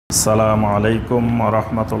আসসালামু আলাইকুম ওয়া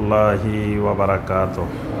রাহমাতুল্লাহি ওয়া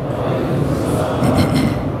বারাকাতুহু।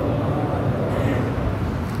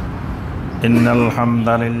 ইন্নাল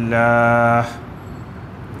হামদালিল্লাহ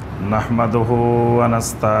নাহমাদুহু ওয়া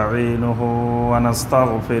নাস্তাঈনুহু ওয়া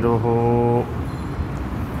নাস্তাগফিরুহু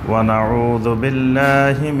ওয়া নাউযু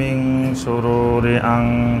বিল্লাহি মিন শুরুরি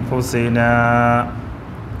আনফুসিনা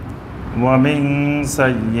ওয়া মিন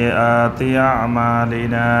সাইয়্যাতি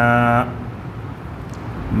আ'মালিনা।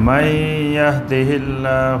 من يهده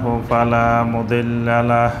الله فلا مضل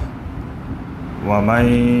له ومن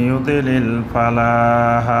يضلل فلا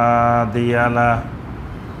هادي له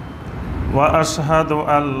وأشهد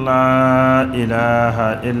أن لا إله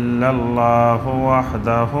إلا الله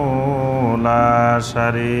وحده لا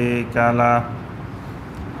شريك له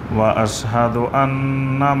وأشهد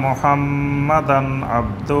أن محمدا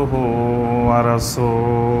عبده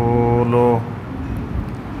ورسوله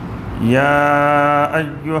يا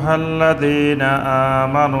أيها الذين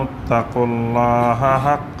آمنوا اتقوا الله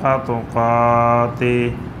حق تقاته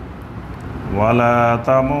ولا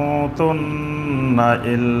تموتن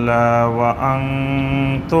إلا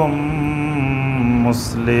وأنتم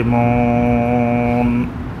مسلمون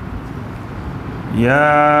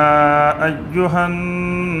يا أيها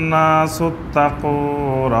الناس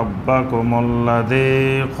اتقوا ربكم الذي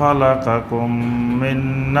خلقكم من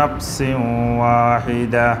نفس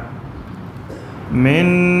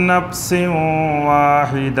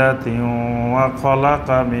واحدة وخلق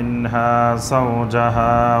منها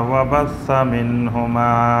زوجها وبث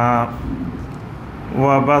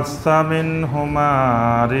منهما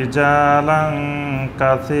رجالا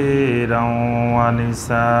كثيرا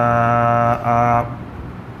ونساء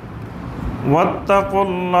واتقوا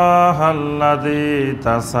الله الذي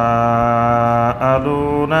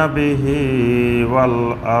تساءلون به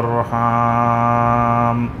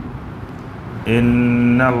والأرحام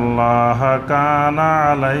إن الله كان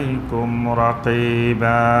عليكم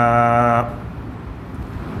رقيبا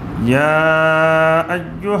يا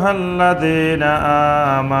أيها الذين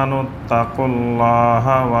آمنوا اتقوا الله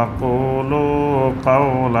وقولوا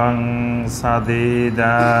قولا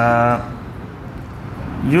سديدا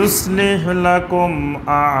يصلح لكم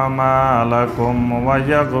أعمالكم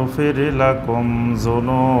ويغفر لكم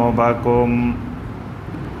ذنوبكم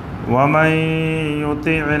ومن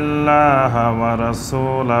يطع الله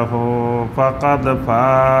ورسوله فقد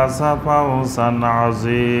فاز فوزا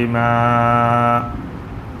عظيما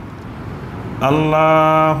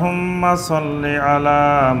اللهم صل على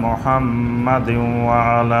محمد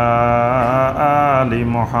وعلى آل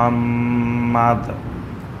محمد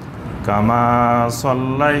كما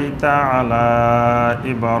صليت على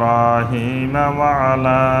إبراهيم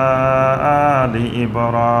وعلى آل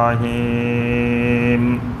إبراهيم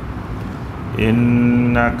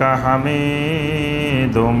إنك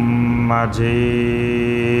حميد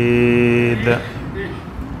مجيد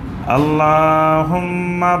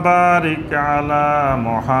اللهم بارك على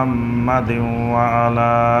محمد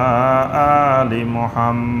وعلى آل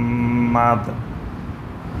محمد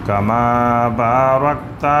كما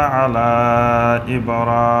باركت على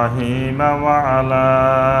إبراهيم وعلى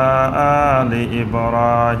آل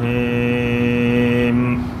إبراهيم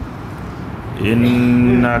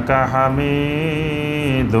إنك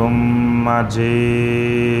حميد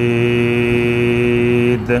مجيد।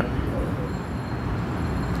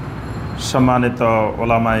 সম্মানিত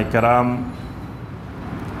ওলামায়ে কেরাম,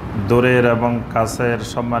 দূরের এবং কাছের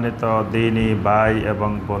সম্মানিত দ্বীনী ভাই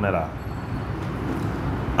এবং বোনেরা,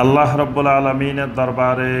 আল্লাহ রাব্বুল আলামিনের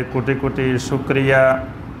দরবারে কোটি কোটি শুকরিয়া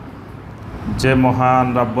যে মহান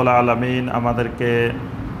রাব্বুল আলামিন আমাদেরকে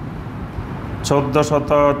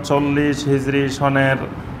 1440 হিজরি সনের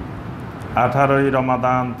 18ই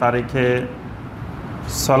রমাদান তারিখে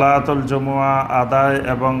সলাতুল জুমুয়া আদায়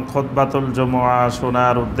এবং খুতবাতুল জুমুয়া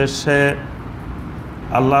শোনার উদ্দেশ্যে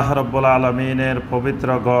আল্লাহ রাব্বুল আলামিনের পবিত্র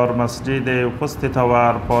ঘর মসজিদে উপস্থিত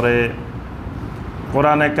হওয়ার পরে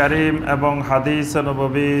কোরআনে কারীম এবং হাদিস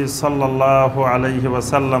নববী সাল্লাল্লাহু আলাইহি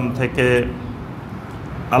ওয়াসাল্লাম থেকে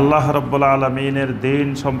আল্লাহ রাব্বুল আলামিনের দ্বীন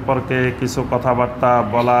সম্পর্কে কিছু কথাবার্তা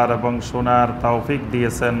বলার এবং শোনার তৌফিক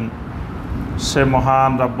দিয়েছেন, সে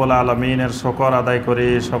মহান রাব্বুল আলামিনের শুকর আদায় করি,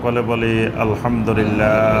 সকলে বলি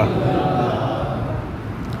আলহামদুলিল্লাহ।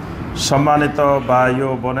 সম্মানিত ভাই ও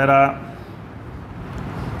বোনেরা,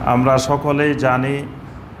 আমরা সকলেই জানি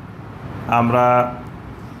আমরা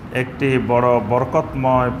একটি বড়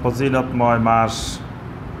বরকতময় ফজিলতময় মাস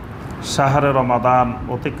শাহরে রমাদান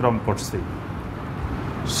অতিক্রম করছি।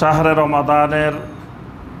 শাহরে রমাদানের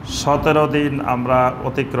 17 দিন আমরা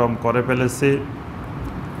অতিক্রম করে ফেলেছি।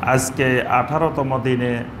 আজকে 18তম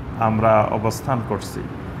দিনে আমরা অবস্থান করছি।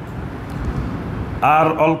 আর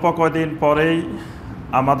অল্প কয়দিন পরেই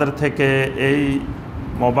আমাদের থেকে এই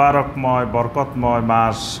মোবারকময় বরকতময়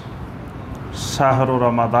মাস শাহরুর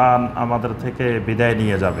রমাদান আমাদের থেকে বিদায়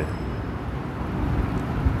নিয়ে যাবে।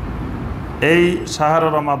 এই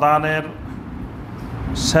শাহরুর রমাদানের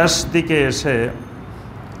শেষ দিকে এসে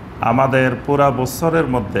আমাদের পুরা বছরের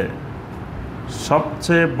মধ্যে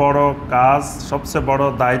সবচেয়ে বড় কাজ, সবচেয়ে বড়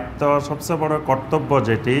দায়িত্ব, সবচেয়ে বড় কর্তব্য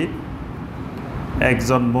যেটি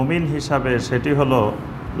একজন মুমিন হিসাবে, সেটি হলো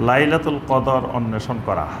লাইলাতুল কদর অন্বেষণ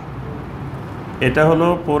করা। এটা হলো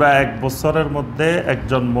পুরা এক বছরের মধ্যে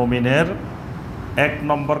একজন মুমিনের 1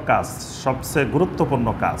 নম্বর কাজ, সবচেয়ে গুরুত্বপূর্ণ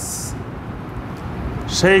কাজ।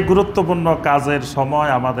 সেই গুরুত্বপূর্ণ কাজের সময়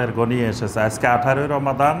আমাদের গনিয়ে এসেছে। আজকে 18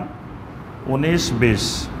 রমাদান,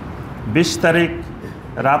 19-20 তারিখ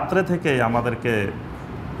রাত্রে থেকেই আমাদেরকে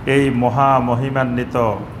এই মহিমান্বিত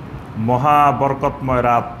বরকতময়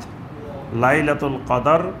রাত লাইলাতুল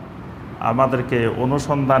কদর আমাদেরকে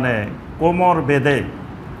অনুসন্ধানে কোমর বেঁধে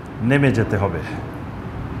নেমে যেতে হবে।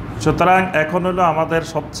 সুতরাং এখন হলো আমাদের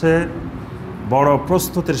সবচেয়ে বড়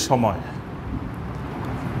প্রস্তুতির সময়,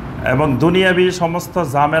 এবং দুনিয়াবি সমস্ত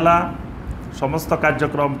ঝামেলা, সমস্ত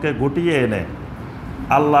কার্যক্রমকে গুটিয়ে এনে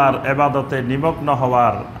আল্লাহর ইবাদতে নিমগ্ন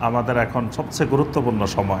হওয়ার আমাদের এখন সবচেয়ে গুরুত্বপূর্ণ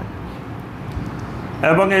সময়।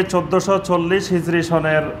 এবং এই 1440 হিজরি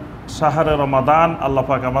সনের শাহরে রমাদান আল্লাহ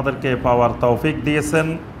পাক আমাদেরকে পাওয়ার তৌফিক দিয়েছেন।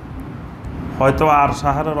 হয়তো আর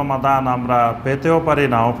শাহরে রমাদান আমরা পেতেও পারি,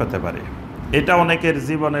 নাও পেতে পারি। এটা অনেকের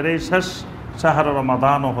জীবনের এই শেষ শাহরে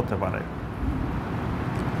রমাদানও হতে পারে।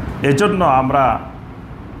 এজন্য আমরা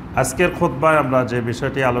আজকের খুতবায় আমরা যে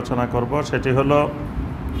বিষয়টি আলোচনা করব সেটি হলো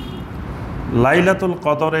লাইলাতুল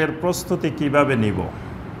কদরের প্রস্তুতি কিভাবে নিব,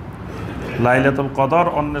 লাইলাতুল কদর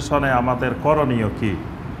অন্বেষণে আমাদের করণীয় কি।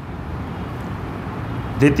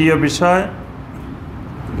 দ্বিতীয় বিষয়,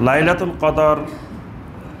 লাইলাতুল কদর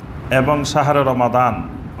এবং শাহরে রমাদান,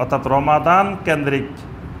 অর্থাৎ রমাদান কেন্দ্রিক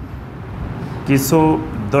কিছু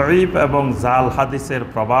দঈফ এবং জাল হাদিসের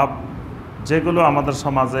প্রভাব, যেগুলো আমাদের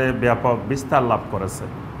সমাজে ব্যাপক বিস্তার লাভ করেছে।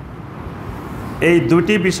 এই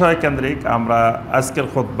দুটি বিষয় কেন্দ্রিক আমরা আজকের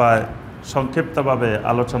খুতবায় সংক্ষিপ্তভাবে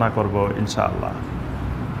আলোচনা করব ইনশাআল্লাহ।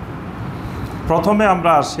 প্রথমে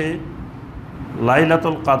আমরা আসি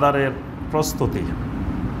লাইলাতুল কদরের প্রস্তুতি।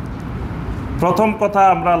 প্রথম কথা,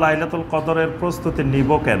 আমরা লাইলাতুল কদরের প্রস্তুতি নিব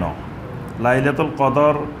কেন? লাইলাতুল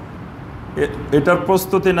কদর এটার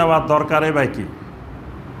প্রস্তুতি নেওয়ার দরকারই বা কি?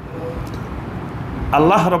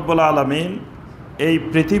 আল্লাহ রাব্বুল আলামিন এই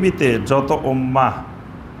পৃথিবীতে যত উম্মাহ,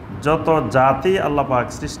 যত জাতি আল্লাহ পাক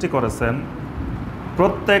সৃষ্টি করেছেন,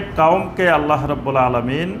 প্রত্যেক কওমকে আল্লাহ রাব্বুল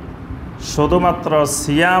আলামিন শুধুমাত্র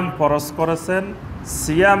সিয়াম ফরজ করেছেন,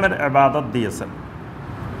 সিয়ামের ইবাদত দিয়েছেন।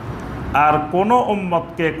 আর কোনো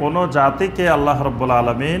উম্মতকে, কোনো জাতিকে আল্লাহ রাব্বুল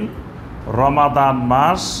আলামিন রমাদান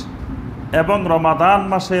মাস এবং রমাদান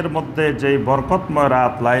মাসের মধ্যে যেই বরকতময়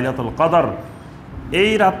রাত লাইলাতুল কদর,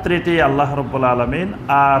 এই রাত্রিটি আল্লাহ রাব্বুল আলামিন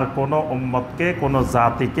আর কোনো উম্মতকে, কোনো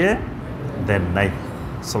জাতিকে দেন নাই।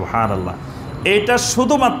 সুবহানাল্লাহ। এইটা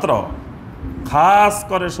শুধুমাত্র খাস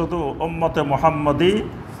করে শুধু উম্মতে মুহাম্মদী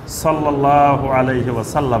সাল্লাল্লাহু আলাইহি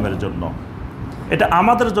ওয়াসাল্লামের জন্য, এটা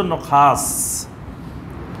আমাদের জন্য খাস।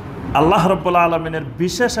 আল্লাহ রাব্বুল আলামিনের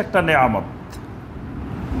বিশেষ একটা নেয়ামত।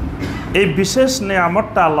 এই বিশেষ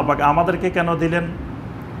নেয়ামতটা আল্লাহ পাক আমাদেরকে কেন দিলেন?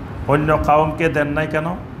 অন্য কওমকে দেন নাই কেন?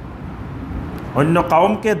 অন্য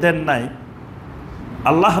কওমকে দেন নাই,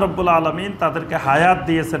 আল্লাহ রাব্বুল আলামিন তাদেরকে হায়াত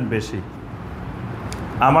দিয়েছেন বেশি,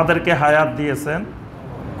 আমাদেরকে হায়াত দিয়েছেন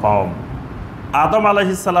কম। আদম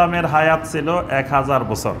আলাইহিস সালামের হায়াত ছিল 1000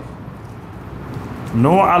 বছর।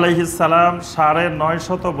 নূহ আলাইহিস সালাম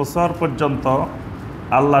 950 বছর পর্যন্ত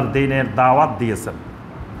আল্লাহর দ্বীনের দাওয়াত দিয়েছেন,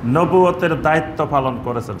 নবুয়তের দায়িত্ব পালন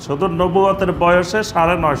করেছেন। শুধু নবুয়তের বয়সে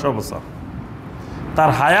 950 বছর।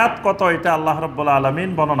 তার হায়াত কত এটা আল্লাহ রাব্বুল আলামিন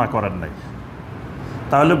বর্ণনা করেন নাই।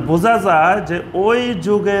 তাহলে বোঝা যায় যে ওই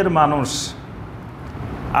যুগের মানুষ,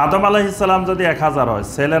 আদম আলাইহিস সালাম যদি 1000 হয়,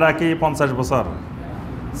 ছেলেরা কি 50 বছর?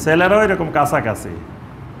 ছেলেরাও এরকম কাছাকাছি।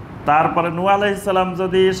 তারপরে নূহ আলাইহিস সালাম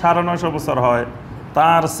যদি 950 বছর হয়,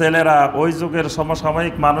 তার ছেলেরা ওই যুগের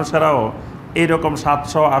সমসাময়িক মানুষেরাও এইরকম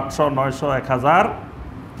 700, 800, 900, 1000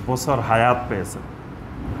 বছর হায়াত পেয়েছে।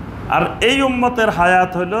 আর এই উম্মতের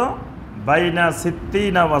হায়াত হইল বাইনা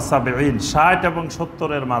 60 ওয়া 70, 60 এবং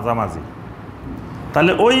 70-এর মাঝামাঝি।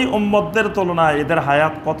 তাহলে ওই উম্মতদের তুলনায় এদের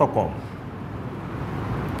হায়াত কত কম।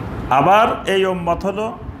 আবার এই উম্মত হলো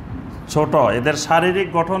ছোট, এদের শারীরিক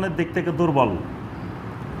গঠনের দিক থেকে দুর্বল।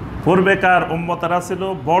 পূর্বেকার উম্মতেরা ছিল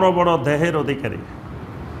বড় বড় দেহের অধিকারী।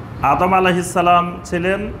 আদম আলাইহিস সালাম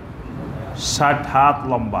ছিলেন 60 হাত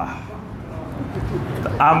লম্বা।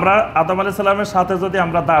 আমরা আদম আলাইহিস সালামের সাথে যদি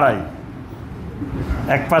আমরা দাঁড়াই,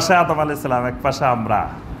 এক পাশে আদম আলাইহিস সালাম, এক পাশে আমরা।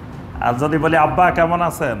 আর যদি বলি আব্বা কেমন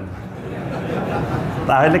আছেন,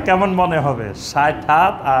 তাহলে কেমন মনে হবে? 60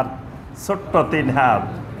 হাত আর ছোট্ট 3 হাত,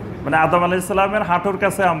 মানে আদম আলাইহিস সালামের হাঁটুর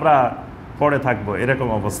কাছে আমরা পড়ে থাকবো, এরকম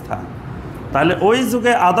অবস্থা। তাহলে ওই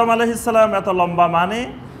যুগে আদম আলাইহিস সালাম এত লম্বা, মানে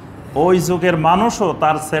ওই যুগের মানুষও,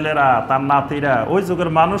 তার ছেলেরা, তার নাতিরা, ওই যুগের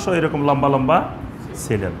মানুষও এরকম লম্বা লম্বা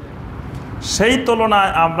ছিলেন। সেই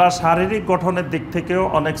তুলনায় আমরা শারীরিক গঠনের দিক থেকেও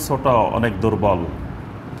অনেক ছোট, অনেক দুর্বল।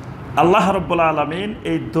 আল্লাহ রাব্বুল আলামিন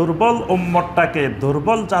এই দুর্বল উম্মতটাকে,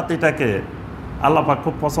 দুর্বল জাতিটাকে আল্লাহ পাক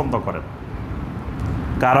খুব পছন্দ করেন।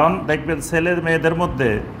 কারণ দেখবেন ছেলে মেয়েদের মধ্যে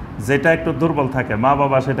যেটা একটু দুর্বল থাকে, মা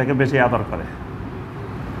বাবা সেটাকে বেশি আদর করে।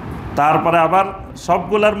 তারপরে আবার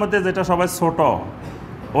সবগুলোর মধ্যে যেটা সবাই ছোট,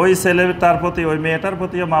 ওই ছেলেটার প্রতি, ওই মেয়েটার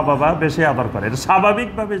প্রতিও মা বাবা বেশি আদর করে। এটা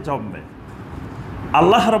স্বাভাবিকভাবে জন্মে।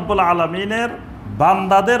 আল্লাহ রাব্বুল আলামিনের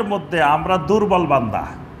বান্দাদের মধ্যে আমরা দুর্বল বান্দা।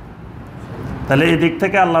 তাহলে এই দিক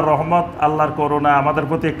থেকে আল্লাহর রহমত, আল্লাহর করুণা আমাদের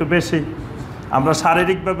প্রতি একটু বেশি। আমরা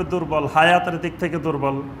শারীরিকভাবে দুর্বল, হায়াতের দিক থেকে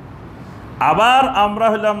দুর্বল। আবার আমরা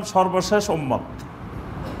হইলাম সর্বশেষ উম্মত।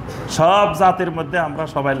 সব জাতির মধ্যে আমরা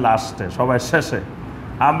সবাই লাস্টে, সবাই শেষে।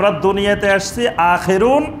 আমরা দুনিয়াতে আসছি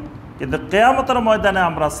আখিরুন, কিন্তু কিয়ামতের ময়দানে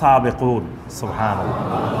আমরা সাবেকুন। সুবহানাল্লাহ।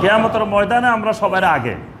 কিয়ামতের ময়দানে আমরা সবার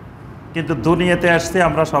আগে, কিন্তু দুনিয়াতে আসছি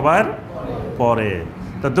আমরা সবার পরে।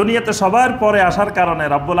 তো দুনিয়াতে সবার পরে আসার কারণে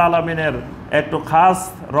রাব্বুল আলামিনের একটু খাস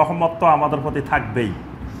রহমত তো আমাদের প্রতি থাকবেই।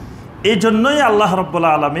 এই জন্যই আল্লাহ রাব্বুল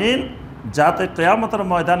আলামিন যাতে কিয়ামতের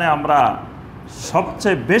ময়দানে আমরা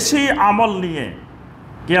সবচেয়ে বেশি আমল নিয়ে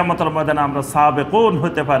কিয়ামতের ময়দানে আমরা সাবেকুন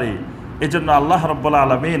হতে পারি, এই জন্য আল্লাহ রাব্বুল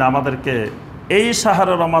আলামিন আমাদেরকে এই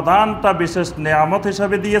শাহরে রমাদানটা বিশেষ নেয়ামত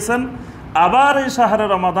হিসাবে দিয়েছেন। আবার এই শাহরে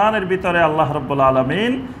রমাদানের ভিতরে আল্লাহ রাব্বুল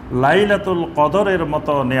আলামিন লাইলাতুল কদরের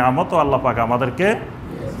মতো নেয়ামতও আল্লাহ পাক আমাদেরকে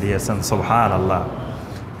দিয়েছেন। সুবহানাল্লাহ।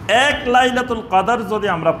 এক লাইলাতুল কদর যদি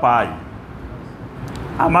আমরা পাই,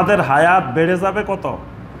 আমাদের হায়াত বেড়ে যাবে কত?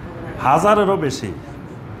 1000-এরও বেশি,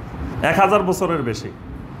 1000 বছরের বেশি।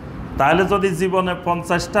 তাহলে যদি জীবনে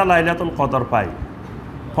 50টা লাইলাতুল কদর পাই,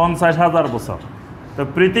 50,000 বছর। তো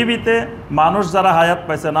পৃথিবীতে মানুষ যারা হায়াত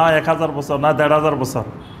পাইছে, না 1000 বছর, না 1500 বছর,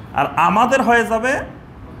 আর আমাদের হয়ে যাবে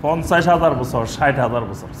 50,000 বছর, 60,000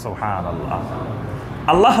 বছর। সুবহানাল্লাহ।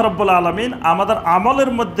 আল্লাহ রাব্বুল আলামিন আমাদের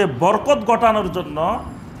আমলের মধ্যে বরকত ঘটানোর জন্য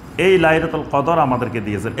এই লাইলাতুল কদর আমাদেরকে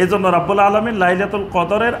দিয়েছেন। এই জন্য রাব্বুল আলামিন লাইলাতুল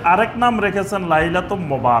কদরের আরেক নাম রেখেছেন লাইলাতুল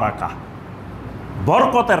মুবারাকা,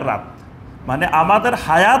 বরকতের রাত। মানে আমাদের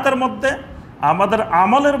হায়াতের মধ্যে, আমাদের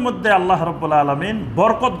আমলের মধ্যে আল্লাহ রাব্বুল আলামিন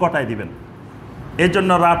বরকত ঘটায় দিবেন। এই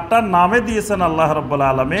জন্য রাতটার নামে দিয়েছেন আল্লাহ রাব্বুল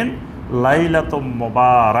আলামিন লাইলাতুল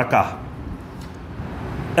মুবারাকা।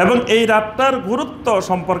 এবং এই রাতটার গুরুত্ব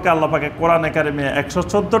সম্পর্কে আল্লাহ পাকে কোরআনে কারিমে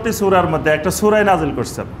 114টি সূরার মধ্যে একটা সূরায় নাজিল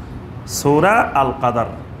করছেন, সূরা আল কাদার।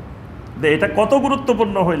 এটা কত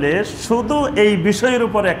গুরুত্বপূর্ণ হইলে শুধু এই বিষয়ের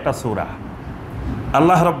উপরে একটা সূরা।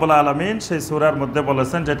 আল্লাহ রাব্বুল আলামিন সেই সূরার মধ্যে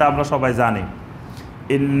বলেছেন, যেটা আমরা সবাই জানি,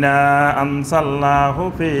 ইন্না আনসালনাহু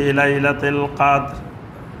ফি লাইলাতিল কদর,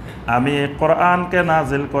 আমি কোরআনকে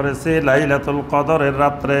নাজিল করেছি লাইলাতুল কদরের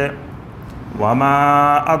রাত্রে। ওয়ামা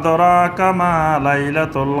আদরাকা মা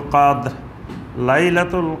লাইলাতুল কদর,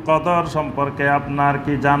 লাইলাতুল কদর সম্পর্কে আপনার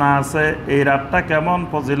কি জানা আছে? এই রাতটা কেমন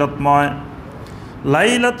ফজিলতময়।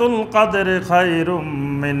 লাইলাতুল কদরে খায়রুম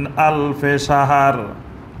মিন আলফি শাহর,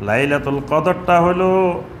 লাইলাতুল কদরটা হলো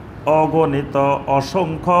অগণিত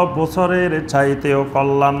অসংখ্য বছরের চাইতেও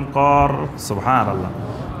কল্যাণকর। সুবহানাল্লাহ।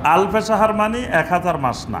 আলফে শাহর মানে 1000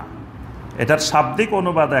 মাস না, এটার শাব্দিক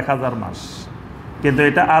অনুবাদ 1000 মাস, কিন্তু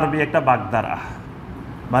এটা আরবি একটা বাগধারা,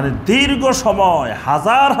 মানে দীর্ঘ সময়,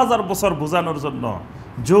 হাজার হাজার বছর বোঝানোর জন্য,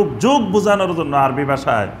 যুগ যুগ বোঝানোর জন্য আরবি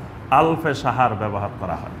ভাষায় আলফে শাহর ব্যবহার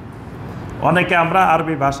করা হয়। অনেকে আমরা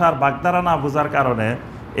আরবি ভাষার বাগধারা না বোঝার কারণে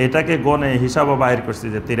এটাকে গণে হিসাবও বাইর করছি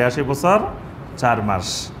যে 83 বছর 4 মাস,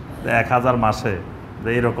 1000 মাসে যে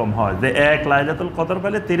এরকম হয় যে এক লাইলাতুল কদর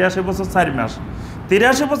পেলে 83 বছর 4 মাস।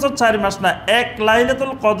 83 বছর 4 মাস না, এক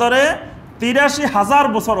লাইলাতুল কদরে 83,000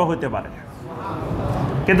 বছরও হইতে পারে,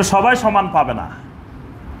 কিন্তু সবাই সমান পাবে না।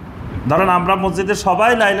 ধরেন আমরা মসজিদে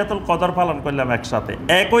সবাই লাইলাতুল কদর পালন করলাম একসাথে,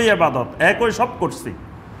 একই ইবাদত, একই সব করছি,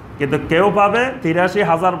 কিন্তু কেউ পাবে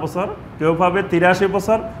 83,000 বছর, কেউ পাবে 83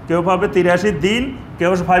 বছর, কেউ পাবে 83 দিন,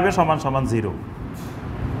 কেউ পাবে সমান সমান 0।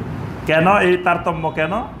 কেন এই তারতম্য?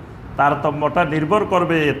 কেন তারতম্যটা নির্ভর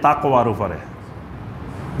করবে তাকওয়ার উপরে।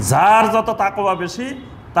 যার যত তাকওয়া বেশি,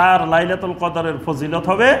 তার লাইলাতুল কদরের ফজিলত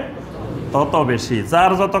হবে তত বেশি,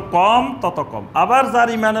 যার যত কম তত কম। আবার যার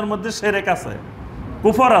ইমানের মধ্যে শিরক আছে,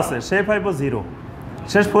 কুফর আছে, সে পাইব 0,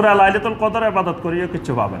 শেষ পুরা লাইলাতুল কদর ইবাদত করিও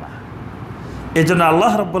কিছু পাবে না। এই জন্য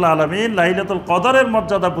আল্লাহ রাব্বুল আলামিন লাইলাতুল কদরের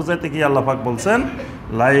মর্যাদা বুঝাইতে গিয়ে আল্লাহ পাক বলছেন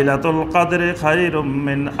লাইলাতুল কদরে খায়রুম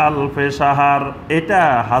মিন আলফি শাহর, এটা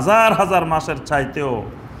হাজার হাজার মাসের চাইতেও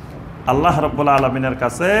আল্লাহ রাব্বুল আলামিনের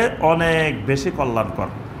কাছে অনেক বেশি কল্যাণকর।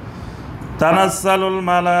 তানাজ্জালুল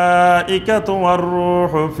মালাইকাতু ওয়ার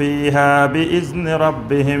রূহু ফিহা বিইজনি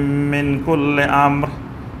রাব্বিহিম মিন কুল্লি আমর,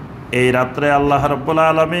 এই রাত্রে আল্লাহ রাব্বুল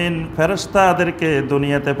আলামিন ফেরেশতাদেরকে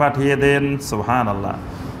দুনিয়াতে পাঠিয়ে দেন। সুবহানাল্লাহ।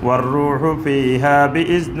 ওয়ার রূহু ফিহা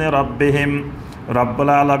বিইজনি রাব্বিহিম,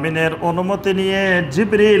 রব্বুল আলামিনের অনুমতি নিয়ে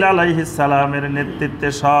জিবরিল আলাইহিস সালামের নেতৃত্বে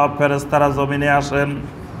সব ফেরেশতারা জমিনে আসেন।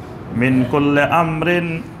 মিন কুল্লি আমরিন,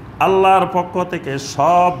 আল্লাহর পক্ষ থেকে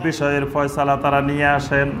সব বিষয়ের ফয়সালা তারা নিয়ে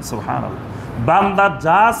আসেন। সুবহানাল্লাহ। বান্দা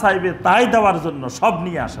যা চাইবে তাই দেওয়ার জন্য সব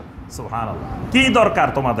নিয়ে আসেন। সুবহানাল্লাহ। কি দরকার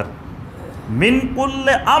তোমাদের? মিন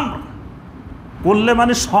কুল্লি আমর, কুল্লে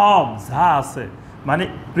মানে সব যা আছে, মানে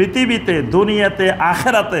পৃথিবীতে, দুনিয়াতে,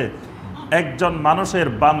 আখেরাতে একজন মানুষের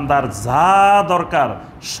বান্দার যা দরকার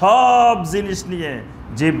সব জিনিস নিয়ে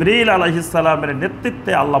জিবরিল আলাইহিস সালামের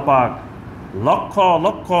নেতৃত্বে আল্লাহ পাক লক্ষ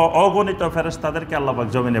লক্ষ অগণিত ফেরেশতাদেরকে আল্লাহ পাক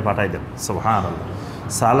জমিনে পাঠাই দেন। সুবহানাল্লাহ।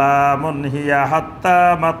 সালামুন হিয়া হাত্তা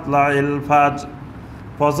মাতলাইল ফাজর,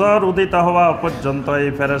 ফজর উদিত হওয়া পর্যন্ত এই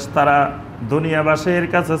ফেরেশতারা দুনিয়াবাসীর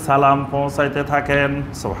কাছে সালাম পৌঁছাইতে থাকেন।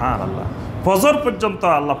 সুবহানাল্লাহ। ফজর পর্যন্ত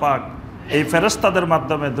আল্লাহ পাক এই ফেরেশতাদের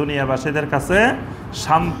মাধ্যমে দুনিয়াবাসীদের কাছে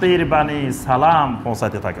শান্তির বাণী, সালাম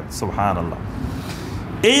পৌঁছাইতে থাকেন। সুবহানাল্লাহ।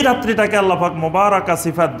 এই রাত্রিটাকে আল্লাহ পাক মুবারাকা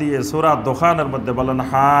সিফাত দিয়ে সূরা দুখানের মধ্যে বলেন,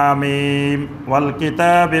 হামিম ওয়াল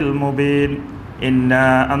কিতাবিল মুবিন ইন্না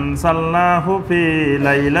আনসালনাহু ফি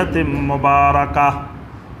লাইলাতিম মুবারাকাহ,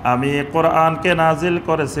 আমি কোরআনকে নাজিল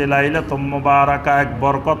করেছি লাইলাতুম মুবারাকা, এক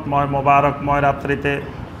বরকতময় মুবারকময় রাত্রিতে।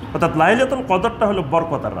 অর্থাৎ লাইলাতুল কদরটা হলো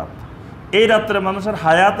বরকতের রাত। এই রাত্রে মানুষের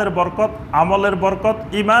হায়াতের বরকত, আমলের বরকত,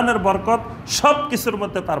 ইমানের বরকত, সব কিছুর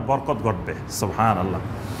মধ্যে তার বরকত ঘটবে। সুবহানাল্লাহ।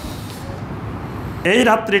 এই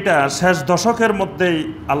রাত্রিটা শেষ দশকের মধ্যেই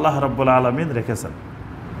আল্লাহ রাব্বুল আলামিন রেখেছেন।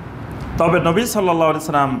 তবে নবী সাল্লাল্লাহু আলাইহি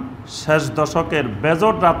সাল্লাম শেষ দশকের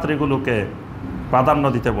বেজোড় রাত্রিগুলোকে প্রাধান্য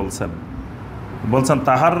দিতে বলছেন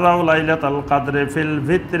তাহাররাউ লাইলাতুল কদরে ফিল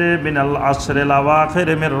ভিতরে মিনাল আশরিল আওয়াখির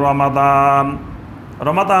মির রমাদান,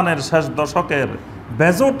 রমাদানের শেষ দশকের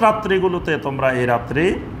বেজোট রাত্রিগুলোতে তোমরা এই রাত্রি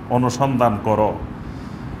অনুসন্ধান করো।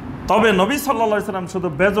 তবে নবী সাল্লাল্লাহু আলাইহি সাল্লাম শুধু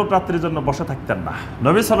বেজোট রাত্রির জন্য বসে থাকতেন না।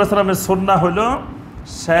 নবী সাল্লাল্লাহু আলাইহি সাল্লামের সুন্নাহ হলো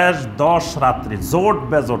শেষ 10 রাত্রি, জোট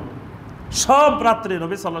বেজোট সব রাত্রি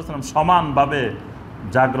নবী সাল্লাল্লাহু আলাইহি সাল্লাম সমানভাবে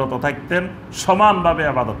জাগ্রত থাকতেন, সমানভাবে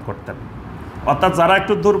ইবাদত করতেন। অর্থাৎ যারা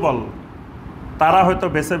একটু দুর্বল তারা হয়তো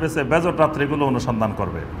বেছে বেছে বেজোট রাত্রিগুলো অনুসন্ধান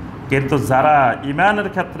করবে, কিন্তু যারা ইমানের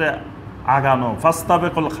ক্ষেত্রে আগানো,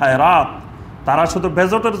 ফাস্তাবিকুল খায়রাত, তারা শুধু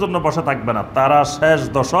বেজটের জন্য বসে থাকবে না, তারা শেষ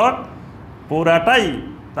দশক পুরাটাই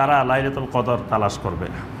তারা লাইলাতুল কদর তালাশ করবে।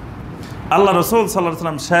 আল্লাহ রাসূল সাল্লাল্লাহু আলাইহি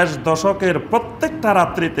ওয়াসাল্লাম শেষ দশকের প্রত্যেকটা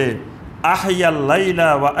রাত্রিতে আহইয়াল লাইলা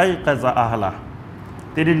ওয়া আইকাযা আহলা,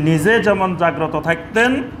 তিনি নিজে যেমন জাগ্রত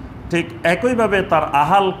থাকতেন ঠিক একইভাবে তার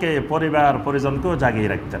আহালকে, পরিবার পরিজনকেও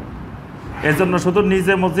জাগিয়ে রাখতেন। এজন্য শুধু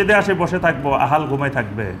নিজে মসজিদে আসে বসে থাকবো, আহাল ঘুমাই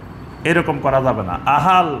থাকবে, এরকম করা যাবে না।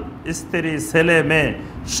 আহাল, স্ত্রী, ছেলে মেয়ে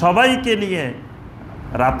সবাইকে নিয়ে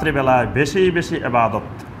রাত্রিবেলায় বেশি বেশি ইবাদত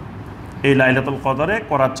এই লাইলাতুল কদরে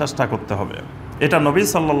করার চেষ্টা করতে হবে। এটা নবী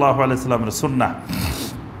সাল্লাল্লাহু আলাইহি সাল্লামের সুন্নাহ।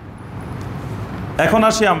 এখন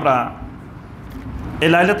আসি আমরা এই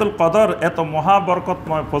লাইলাতুল কদর এত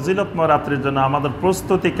মহাবরকতময় ফজিলতময় রাত্রির জন্য আমাদের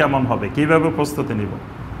প্রস্তুতি কেমন হবে, কিভাবে প্রস্তুতি নিব?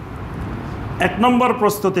 1 নম্বর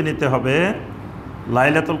প্রস্তুতি নিতে হবে,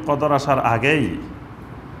 লাইলাতুল কদর আসার আগেই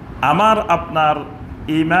আমার আপনার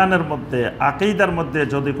ঈমানের মধ্যে, আকীদার মধ্যে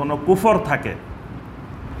যদি কোনো কুফর থাকে,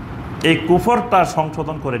 এই কুফরটা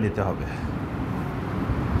সংশোধন করে নিতে হবে।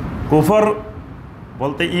 কুফর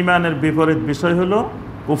বলতে ঈমানের বিপরীত বিষয় হলো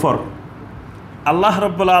কুফর। আল্লাহ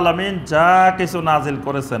রাব্বুল আলামিন যা কিছু নাজিল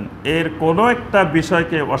করেছেন এর কোনো একটা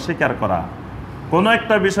বিষয়কে অস্বীকার করা, কোনো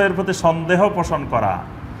একটা বিষয়ের প্রতি সন্দেহ পোষণ করা,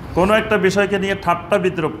 কোনো একটা বিষয়কে নিয়ে ঠাট্টা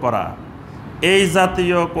বিদ্রূপ করা, এই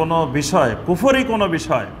জাতীয় কোনো বিষয়, কুফরি কোনো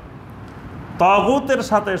বিষয়, তাগুতের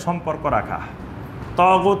সাথে সম্পর্ক রাখা,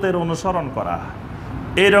 তাগুতের অনুসরণ করা,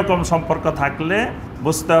 এইরকম সম্পর্ক থাকলে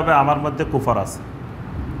বুঝতে হবে আমার মধ্যে কুফর আছে।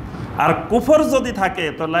 আর কুফর যদি থাকে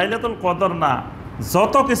তো লাইলাতুল কদর না,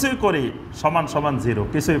 যত কিছুই করি সমান সমান জিরো,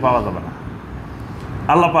 কিছুই পাওয়া যাবে না।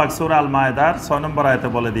 আল্লাহ পাক সূরা আল মায়েদার 6 নম্বর আয়াতে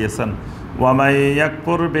বলে দিয়েছেন, ওয়া মান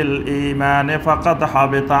ইয়াকফুর বিল ঈমানি ফাকাদ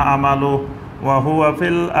হাবিতা আমালুহু ওয়া হুয়া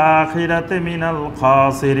ফিল আখিরাতি মিনাল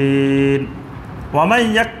খাসিরিন। ওয়া মান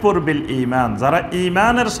ইয়াকফুর বিল ঈমান, যারা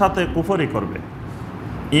ঈমানের সাথে কুফরি করবে,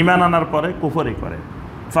 ঈমান আনার পরে কুফরি করে,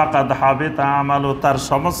 ফাকাদ হাবিতা আমালুহু, তার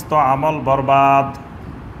সমস্ত আমল বরবাদ,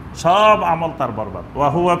 সব আমল তার বরবাদ। ওয়া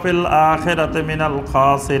হুয়া ফিল আখিরাতি মিনাল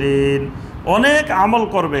খাসিরিন, অনেক আমল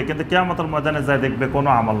করবে, কিন্তু কিয়ামতের ময়দানে যায় দেখবে কোনো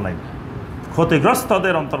আমল নাই,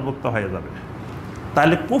 ক্ষতিগ্রস্তদের অন্তর্ভুক্ত হয়ে যাবে।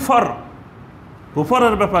 তাহলে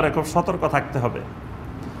কুফরের ব্যাপারে খুব সতর্ক থাকতে হবে।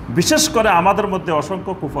 বিশেষ করে আমাদের মধ্যে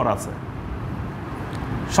অসংখ্য কুফর আছে।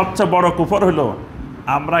 সবচেয়ে বড় কুফর হলো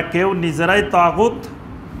আমরা কেউ নিজেরাই তাগুত,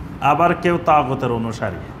 আবার কেউ তাগুতের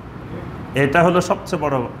অনুসারী। এটা হলো সবচেয়ে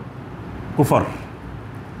বড় কুফর।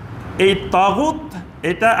 এই তাগুত,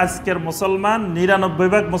 এটা আজকের মুসলমান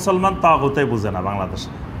 99% মুসলমান তাগুতে বুঝে না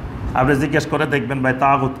বাংলাদেশে। আপনি জিজ্ঞেস করে দেখবেন, ভাই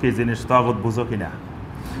তাগুত কি জিনিস, তাগুত বুঝো কিনা।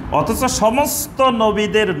 অথচ সমস্ত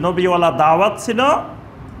নবীদের নবীওয়ালা দাওয়াত ছিল,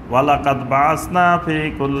 ওয়ালাকাদ বাসনা ফি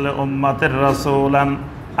কুল্লি উম্মাতির রাসূলান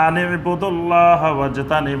আন ইবুদুল্লাহ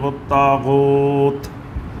ওয়াজতানিবুত তাগুত।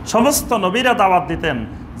 সমস্ত নবীরা দাওয়াত দিতেন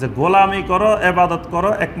যে গোলামি করো, ইবাদত করো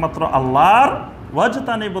একমাত্র আল্লাহর,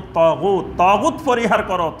 ওয়াজতানিবুত তাগুত, তাগুত পরিহার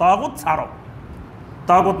করো, তাগুত ছাড়ো।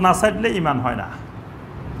 তাগুত না ছাড়লে ঈমান হয় না।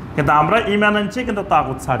 কিন্তু আমরা ঈমান আনছি, কিন্তু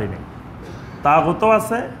তাগুত ছাড়িনি। তাগুতও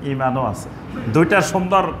আছে, ঈমানও আছে, দুইটার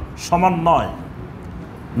সুন্দর সমন্বয়,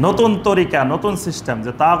 নতুন তরিকা, নতুন সিস্টেম,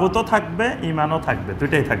 যে তাগুতও থাকবে ঈমানও থাকবে,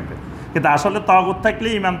 দুইটাই থাকবে। কিন্তু আসলে তাগুত থাকলে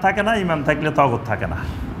ঈমান থাকে না, ঈমান থাকলে তাগুত থাকে না।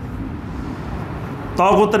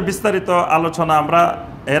 তাগুতের বিস্তারিত আলোচনা আমরা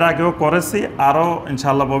এর আগেও করেছি, আরও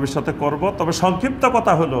ইনশাআল্লাহ ভবিষ্যতে করব। তবে সংক্ষিপ্ত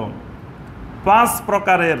কথা হলো, 5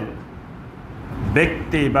 প্রকারের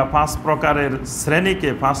ব্যক্তি বা 5 প্রকারের শ্রেণীকে,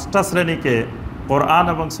 5টা শ্রেণীকে কোরআন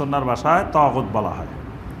এবং সুন্নাহর ভাষায় তাগুত বলা হয়।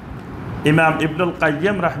 ইমাম ইবনুল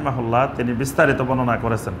কাইয়্যিম রাহিমাহুল্লাহ তিনি বিস্তারিত বর্ণনা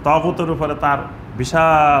করেছেন। তাগুতের উপরে তার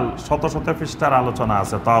বিশাল শত শত পৃষ্ঠার আলোচনা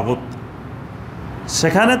আছে তাগুত।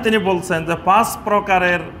 সেখানে তিনি বলছেন যে 5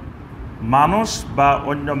 প্রকারের মানুষ বা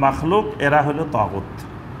অন্য মাখলুক, এরা হলো তাগুত।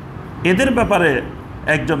 এদের ব্যাপারে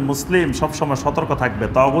একজন মুসলিম সবসময় সতর্ক থাকবে,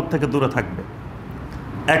 তাগুত থেকে দূরে থাকবে।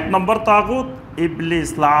 1 নম্বর তাগুত ইবলিস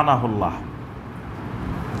লাআনাহুল্লাহ।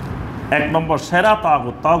 1 নম্বর সেরা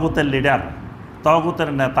তাগুত, তাগুতের লিডার, তাগুতের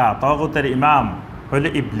নেতা, তাগুতের ইমাম হইল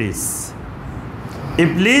ইবলিস।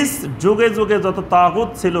 ইবলিস যুগে যুগে যত তাগুত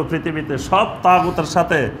ছিল পৃথিবীতে, সব তাগুতের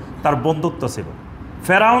সাথে তার বন্ধুত্ব ছিল।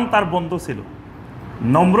 ফেরাউন তার বন্ধু ছিল,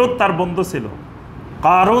 নমরুদ তার বন্ধু ছিল,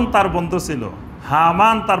 কারুন তার বন্ধু ছিল,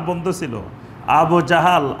 হামান তার বন্ধু ছিল, আবু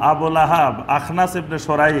জাহাল, আবু লাহাব, আখনাস ইবনে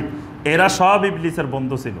শরাইক, এরা সব ইবলিসের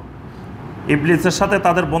বন্ধু ছিল। ইবলিসের সাথে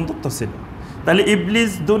তাদের বন্ধুত্ব ছিল। তাহলে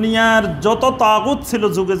ইবলিস দুনিয়ার যত তাগুত ছিল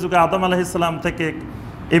যুগে যুগে, আদম আলাইহিস সালাম থেকে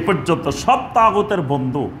এই পর্যন্ত, সব তাগুতের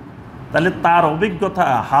বন্ধু। তাহলে তার অভিজ্ঞতা,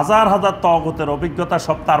 হাজার হাজার তাগুতের অভিজ্ঞতা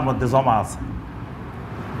সব তার মধ্যে জমা আছে।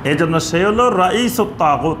 এই জন্য সে হলো রাইসুত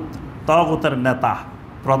তাগুত, তাগুতের নেতা,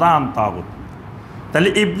 প্রধান তাগুত। তাহলে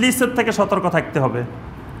ইবলিসের থেকে সতর্ক থাকতে হবে।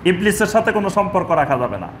 ইবলিসের সাথে কোনো সম্পর্ক রাখা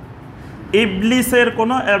যাবে না, ইবলিসের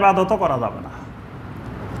কোনো ইবাদতও করা যাবে না।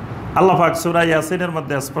 আল্লাহ পাক সূরা ইয়াসিনের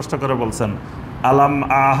মধ্যে স্পষ্ট করে বলছেন, আলাম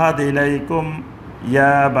আহাদ ইলাইকুম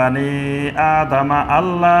ইয়া বানি আদম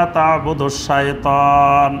আল্লা তা'বুদুশ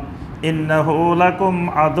শাইতান ইন্নাহু লাকুম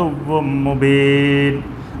আদুউম মুবিন।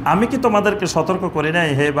 আমি কি তোমাদেরকে সতর্ক করি নাই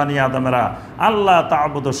হে বানি আদমেরা, আল্লাহ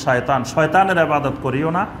তা'বুদুশ শাইতান, শয়তানের ইবাদত করিও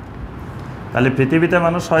না। তাহলে পৃথিবীতে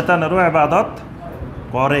মানুষ শয়তানেরও ইবাদত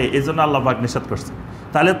করে, এই জন্য আল্লাহ পাক নিষেধ করছে।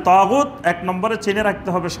 তাহলে তাগুত 1 নম্বরে চিনে রাখতে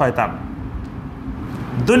হবে শয়তান।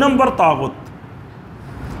 2 নম্বর তাগুত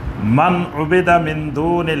মান উবিদা মিন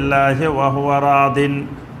দুনিল্লাহি ওয়া হুয়া রাদিন।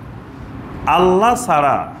 আল্লাহ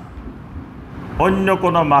ছাড়া অন্য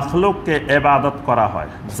কোনো মাখলুককে ইবাদত করা হয়,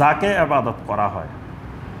 যাকে ইবাদত করা হয়,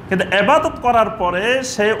 কিন্তু ইবাদত করার পরে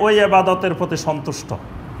সে ওই ইবাদতের প্রতি সন্তুষ্ট,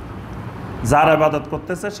 যার ইবাদত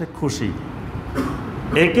করতেছে সে খুশি।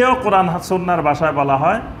 একেও কোরআন সুন্নাহর ভাষায় বলা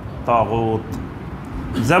হয় তাগুত।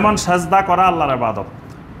 যেমন সাজদা করা আল্লাহর ইবাদত।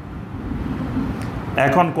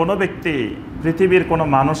 এখন কোনো ব্যক্তি পৃথিবীর কোনো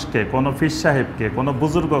মানুষকে, কোনো পীর সাহেবকে, কোনো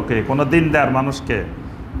বুজুর্গকে, কোনো দিনদার মানুষকে,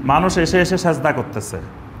 মানুষ এসে এসে সাজদা করতেছে,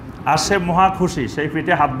 আর সে মহা খুশি, সেই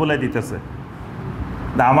পিঠে হাত বুলাই দিতেছে,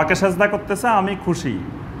 আমাকে সাজদা করতেছে, আমি খুশি,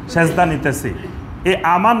 সাজদা নিতেছি, এই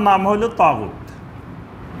আমার নাম হইল তাগুত।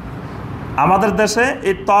 আমাদের দেশে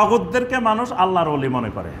এই তাগুতদেরকে মানুষ আল্লাহর ওলি মনে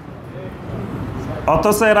করে,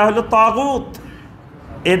 অথচ এরা হইল তাগুত।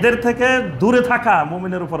 এদের থেকে দূরে থাকা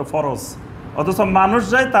মুমিনের উপর ফরজ, অথচ মানুষ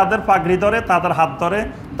যায় তাদের পাগড়ি ধরে, তাদের হাত ধরে,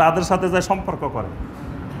 তাদের সাথে যায় সম্পর্ক করে,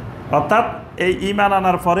 অর্থাৎ এই ঈমান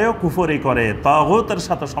আনার পরেও কুফরি করে, তাগুতের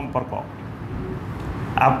সাথে সম্পর্ক।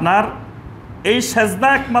 আপনার এই সেজদা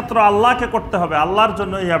একমাত্র আল্লাহকে করতে হবে, আল্লাহর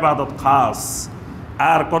জন্য এই ইবাদত খাস,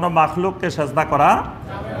 আর কোনো মাখলুককে সেজদা করা,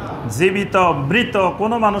 জীবিত মৃত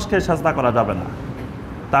কোনো মানুষকে সেজদা করা যাবে না।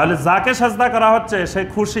 তাহলে যাকে সেজদা করা হচ্ছে সে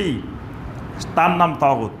খুশি, তার নাম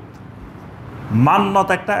তাগুত। মান্নত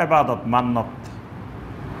একটা ইবাদত, মান্নত,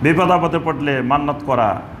 বিপদ আপদে পড়লে মান্নত করা,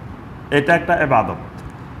 এটা একটা ইবাদত।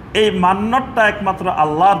 এই মান্যতটা একমাত্র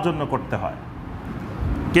আল্লাহর জন্য করতে হয়।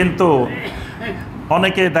 কিন্তু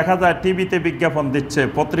অনেকে দেখা যায় টিভিতে বিজ্ঞাপন দিচ্ছে,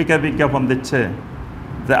 পত্রিকায় বিজ্ঞাপন দিচ্ছে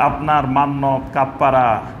যে আপনার মান্যত, কাপ্পারা,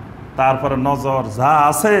 তারপরে নজর যা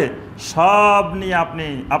আছে সব নিয়ে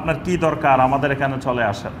আপনার কি দরকার, আমাদের এখানে চলে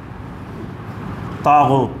আসেন।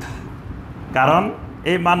 তাগুত। কারণ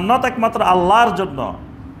এই মান্যত একমাত্র আল্লাহর জন্য,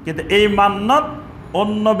 কিন্তু এই মান্যত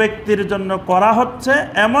অন্য ব্যক্তির জন্য করা হচ্ছে,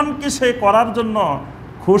 এমনকি সে করার জন্য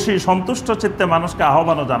খুশি সন্তুষ্ট চিত্তে মানুষকে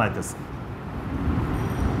আহ্বানও জানাইতেছে।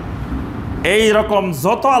 এই রকম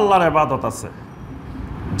যত আল্লাহর ইবাদত আছে,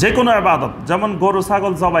 যে কোনো ইবাদত, যেমন গরু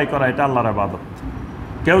ছাগল জবাই করা, এটা আল্লাহর ইবাদত।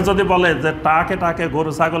 কেউ যদি বলে যে টাকে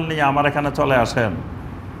গরু ছাগল নিয়ে আমার এখানে চলে আসেন,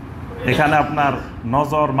 এখানে আপনার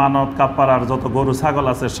নজর, মানত, কাপ্পারার যত গরু ছাগল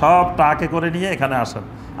আছে সব টাকে করে নিয়ে এখানে আসেন,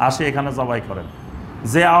 আসে এখানে জবাই করেন,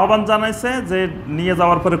 যে আহ্বান জানাইছে, যে নিয়ে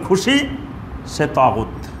যাওয়ার পরে খুশি, সে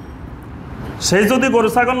তাগুত। সেই যদি গরু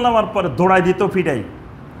ছাগল নেওয়ার পরে দৌড়াই দিত, ফিরাই,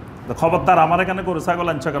 খবরদার আমার এখানে গরু ছাগল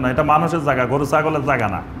আনছ কেন, এটা মানুষের জায়গা, গরু ছাগলের জায়গা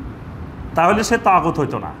না, তাহলে সে তাগুত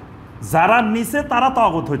হইতো না। যারা নিচে তারা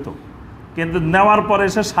তাগুত হইতো, কিন্তু নেওয়ার পরে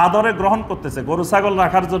সে সাদরে গ্রহণ করতেছে, গরু ছাগল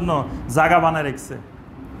রাখার জন্য জায়গা বানিয়ে রেখেছে,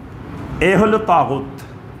 এ হলো তাগুত।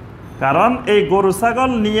 কারণ এই গরু ছাগল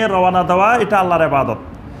নিয়ে রওনা দেওয়া এটা আল্লাহর ইবাদত,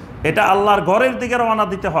 এটা আল্লাহর ঘরের দিকে রওনা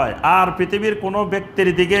দিতে হয়। আর পৃথিবীর কোনো ব্যক্তির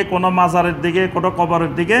দিকে, কোনো মাজারের দিকে, কোনো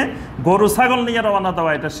কবরের দিকে গরু ছাগল নিয়ে রওনা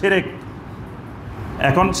দেওয়া এটা শিরক।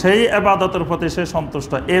 এখন সেই ইবাদতের প্রতি সে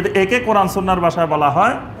সন্তুষ্ট, একে কোরআন সুন্নাহর ভাষায় বলা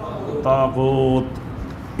হয় তাগুত।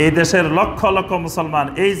 এই দেশের লক্ষ লক্ষ মুসলমান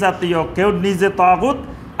এই জাতীয়, কেউ নিজে তাগুত,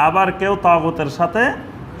 আবার কেউ তাগুতের সাথে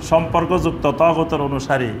সম্পর্কযুক্ত, তাগুতের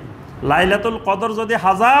অনুসারী। লাইলাতুল কদর যদি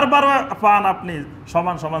 1000 বার পান আপনি,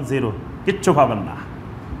 সমান সমান জিরো, কিচ্ছু পাবেন না।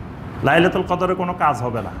 লাইলাতুল কদরে কোনো কাজ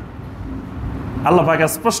হবে না। আল্লাহ পাক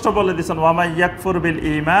স্পষ্ট বলে দিয়েছেন, ওয়ামাই ইয়াকফুর বিল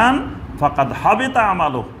ঈমান ফাকাদ হাবিতা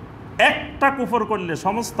আমালুহু। একটা কুফর করলে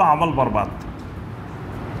সমস্ত আমল বরবাদ।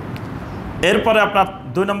 এরপরে আপনার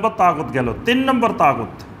 2 নম্বর তাগুত গেল। 3 নম্বর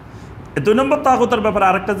তাগুত। এই 2 নম্বর তাগুতের ব্যাপারে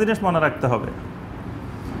আরেকটা জিনিস মনে রাখতে হবে,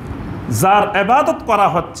 যার ইবাদত করা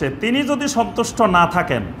হচ্ছে তিনি যদি সন্তুষ্ট না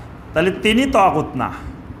থাকেন তাহলে তিনি তাগুত না,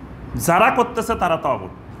 যারা করতেছে তারা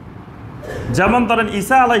তাগুত। যেমন ধরেন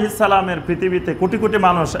ঈসা আলাইহিস সালামের পৃথিবীতে কোটি কোটি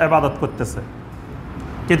মানুষ ইবাদত করতেছে,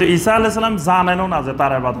 কিন্তু ঈসা আলাইহিস সালাম জানেনও না যে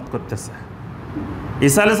তারা ইবাদত করতেছে।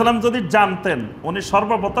 ঈসা আলাইহিস সালাম যদি জানতেন, উনি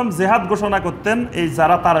সর্বপ্রথম জিহাদ ঘোষণা করতেন এই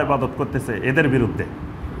যারা তারা ইবাদত করতেছে এদের বিরুদ্ধে,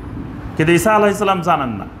 কিন্তু ঈসা আলাইহিস সালাম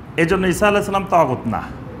জানেন না, এই জন্য ঈসা আলাইহিস সালাম তাগুত না।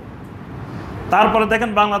 তারপরে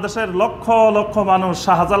দেখেন বাংলাদেশের লক্ষ লক্ষ মানুষ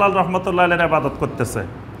শাহজালাল রহমতুল্লাহ আলাইহির ইবাদত করতেছে,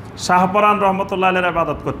 শাহপরান রহমতুল্লাহ আলাইহির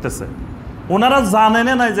ইবাদত করতেছে। ওনারা জানেন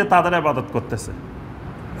নাই যে তাদের ইবাদত করতেছে।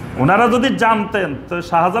 ওনারা যদি জানতেন তো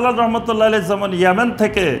শাহজালাল রহমতুল্লাহ আলাইহি যেমন ইয়েমেন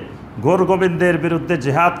থেকে গোর গোবিন্দের বিরুদ্ধে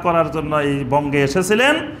জিহাদ করার জন্য এই বঙ্গে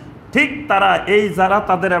এসেছিলেন, ঠিক তারা এই যারা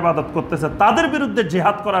তাদের ইবাদত করতেছে তাদের বিরুদ্ধে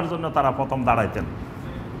জিহাদ করার জন্য তারা প্রথম দাঁড়াইতেন।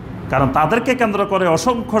 কারণ তাদেরকে কেন্দ্র করে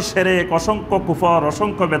অসংখ্য শিরক, অসংখ্য কুফর,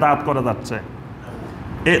 অসংখ্য বেদাত করে যাচ্ছে।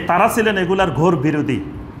 তারা ছিলেন এগুলার ঘোর বিরোধী,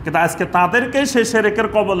 কিন্তু আজকে তাদেরকেই সেই শিরকের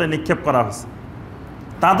কবলে নিক্ষেপ করা হয়েছে।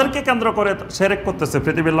 তাদেরকে কেন্দ্র করে শিরক করতেছে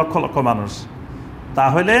পৃথিবীর লক্ষ লক্ষ মানুষ।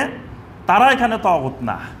 তাহলে তারা এখানে তাগুত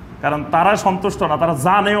না, কারণ তারা সন্তুষ্ট না, তারা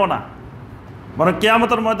জানেও না। বরং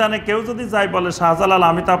কিয়ামতের ময়দানে কেউ যদি যাই বলে, শাহজালাল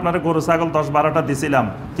আমি তো আপনার গরু ছাগল 10-12টা দিছিলাম,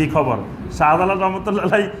 কি খবর? শাহজালাল রহমতুল্লাহ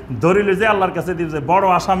ধরিল যে আল্লাহর কাছে দিয়েছে, বড়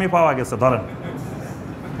আসামি পাওয়া গেছে, ধরেন।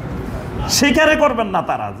 স্বীকারে করবেন না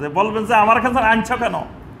তারা, যে বলবেন যে আমার কাছে আনছ কেন,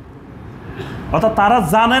 অর্থাৎ তারা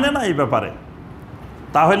জানেন না এই ব্যাপারে।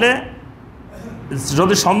 তাহলে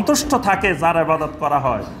যদি সন্তুষ্ট থাকে যার ইবাদত করা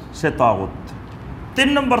হয় সে তাগুত। 3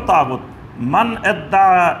 নম্বর তাগুত, মান ইদ্দা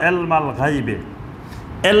ইলমাল গায়বে।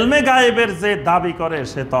 ইলমে গায়েবের যে দাবি করে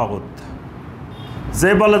সে তাগুত।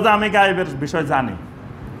 যে বলে যে আমি গায়েবের বিষয় জানি,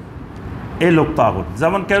 এই লোক তাগুত।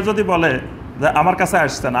 যেমন কেউ যদি বলে যে আমার কাছে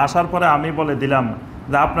আসছেন, আসার পরে আমি বলে দিলাম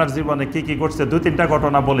যে আপনার জীবনে কি কি ঘটছে 2-3টা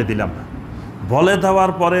ঘটনা বলে দিলাম। বলে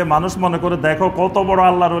দেওয়ার পরে মানুষ মনে করে দেখো কত বড়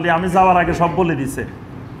আল্লাহর ওলি, আমি যাওয়ার আগে সব বলে দিছে।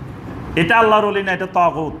 এটা আল্লাহর ওলি না, এটা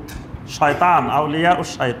তাগুত, শয়তান, আউলিয়া ও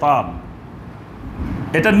শয়তান।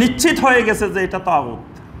 এটা নিশ্চিত হয়ে গেছে যে এটা তাগুত,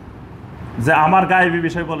 যে আমার গায়েবী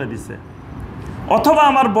বিষয় বলে দিচ্ছে, অথবা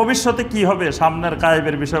আমার ভবিষ্যতে কি হবে সামনের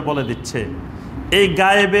গায়েবের বিষয় বলে দিচ্ছে। এই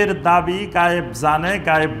গায়েবের দাবি, গায়েব জানে,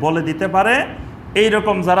 গায়েব বলে দিতে পারে,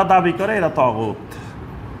 এইরকম যারা দাবি করে এরা তাগুত।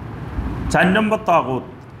 4 নম্বর তাগুত,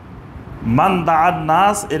 মান দাআন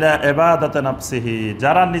নাস ইলা ইবাদাতি নাফসিহি।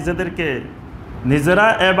 যারা নিজেরা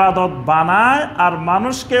ইবাদত বানায় আর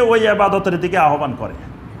মানুষকে ওই ইবাদতের দিকে আহ্বান করে,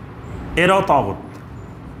 এরাও তাগুত।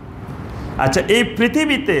 আচ্ছা, এই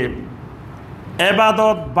পৃথিবীতে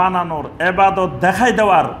ইবাদত বানানোর, ইবাদত দেখাই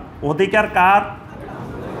দেওয়ার অধিকার কার?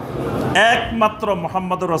 একমাত্র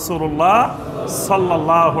মুহাম্মদ রাসূলুল্লাহ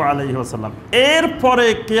সাল্লাল্লাহু আলাইহি ওয়াসাল্লাম। এরপরে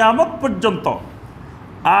কিয়ামত পর্যন্ত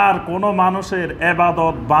আর কোনো মানুষের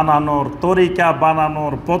ইবাদত বানানোর, তরিকা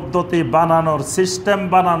বানানোর, পদ্ধতি বানানোর, সিস্টেম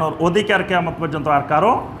বানানোর অধিকার কিয়ামত পর্যন্ত আর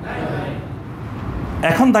কারো নাই।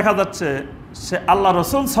 এখন দেখা যাচ্ছে সে আল্লাহ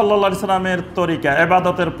রসুল সাল্লাল্লাহু আলাইহি সাল্লামের তরিকা,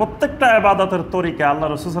 ইবাদতের প্রত্যেকটা ইবাদতের তরিকা আল্লাহ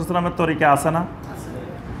রসুল সাল্লাল্লাহু আলাইহি সাল্লামের তরিকা আছে না?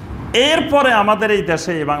 এরপরে আমাদের এই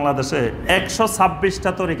দেশে, বাংলাদেশে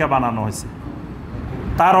 126টা তরিকা বানানো হয়েছে।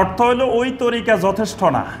 তার অর্থ হলো ওই তরিকা যথেষ্ট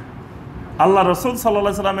না, আল্লাহ রসুল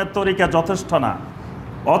সাল্লাল্লাহু আলাইহি সাল্লামের তরিকা যথেষ্ট না,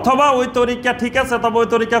 অথবা ওই তরিকা ঠিক আছে তবে ওই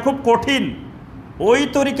তরিকা খুব কঠিন, ওই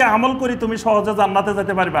তরিকা আমল করি তুমি সহজে জান্নাতে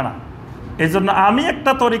যেতে পারবে না। এই জন্য আমি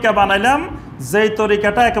একটা তরিকা বানাইলাম, যেই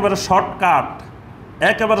তরিকাটা একেবারে শর্টকাট,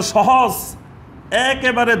 একেবারে সহজ,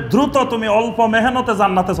 একেবারে দ্রুত, তুমি অল্প মেহনতে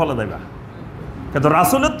জান্নাতে চলে যাবে। কিন্তু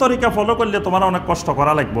রাসূলের তরিকা ফলো করলে তোমার অনেক কষ্ট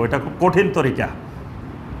করা লাগবে, এটা খুব কঠিন তরিকা।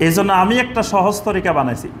 এই জন্য আমি একটা সহজ তরিকা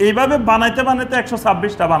বানাইছি। এইভাবে বানাইতে বানাইতে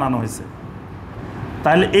 126টা বানানো হয়েছে।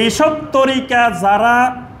 তাহলে এইসব তরিকা যারা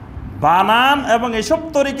বানান এবং এইসব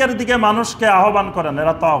তরিকার দিকে মানুষকে আহ্বান করেন,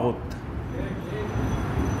 এরা তাগুত।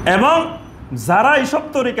 এবং যারা এইসব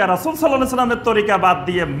তরিকা রাসূল সাল্লাল্লাহু আলাইহি সাল্লামের তরিকা বাদ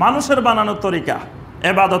দিয়ে মানুষের বানানোর তরিকা,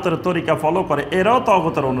 ইবাদতের তরিকা ফলো করে, এরাও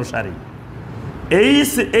তাগুতের অনুসারী।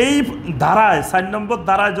 এই ধারায় 4 নম্বর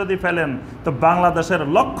ধারায় যদি ফেলেন তো বাংলাদেশের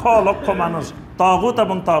লক্ষ লক্ষ মানুষ তাগুত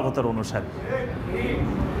এবং তাগুতের অনুসারী।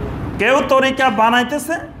 কেউ তরিকা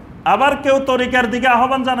বানাইতেছে, আবার কেউ তরিকার দিকে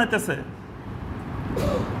আহ্বান জানাইতেছে।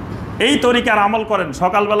 এই তরিকার আমল করেন,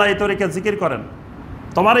 সকালবেলা এই তরিকা জিকির করেন।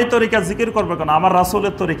 তোমার এই তরিকা জিকির করবে কেন? আমার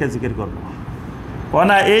রাসূলের তরিকা জিকির করবো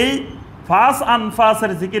না। এই ফাস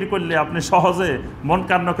আনফাসের জিকির করলে আপনি সহজে মন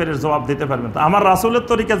কান্নকের জবাব দিতে পারবেন। আমার রাসূলের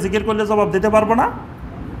তরিকা জিকির করলে জবাব দিতে পারবো না?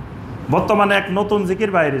 বর্তমানে এক নতুন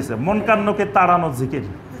জিকির বাইরে হয়েছে, মন কান্নকে তাড়ানোর জিকির।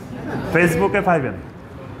 ফেসবুকে পাইবেন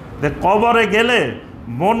যে কবরে গেলে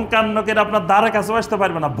মন কান্নকের আপনার দ্বারে কাছে আসতে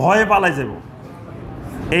পারবে না, ভয়ে পালাই যাব।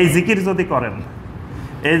 এই জিকির যদি করেন,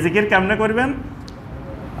 এই জিকির কেমনে করবেন?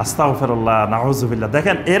 আস্তাগফিরুল্লাহ, নাউযুবিল্লাহ।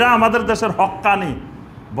 দেখেন, এরা আমাদের দেশের হক্কানি,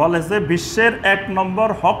 বলে যে বিশ্বের 1 নম্বর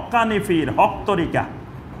হক্কানি ফির, হক তরিকা।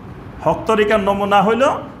 হক তরিকার নমুনা হইল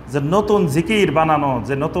যে নতুন জিকির বানানো,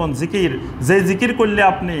 যে নতুন জিকির, যে জিকির করলে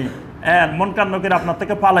আপনি মন কান্নকের আপনার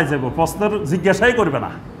থেকে পালাই যাব, প্রশ্নের জিজ্ঞাসাই করবে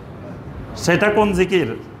না। সেটা কোন জিকির?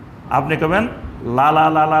 আপনি কবেন লা লা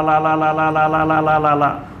লা লা লা লা লা লা লা লা লা লা লা,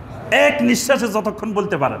 এক নিঃশ্বাসে যতক্ষণ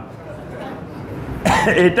বলতে পারেন।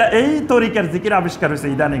 এটা এই তরিকার জিকির আবিষ্কার হয়েছে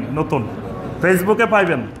ইদানিং, নতুন। ফেসবুকে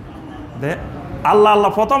পাইবেন দে আল্লাহ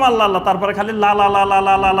আল্লাহ, প্রথম আল্লাহ আল্লাহ, তারপরে খালি লা লা লা লা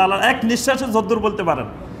লা লা লা, এক নিঃশ্বাসে যদ্দূর বলতে পারেন।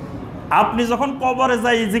 আপনি যখন কবরে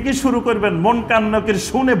যাই জিকির শুরু করবেন, মন কান্নকের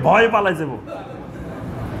শুনে ভয় পালাই যাব।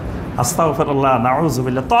 আস্তাগফিরুল্লাহ,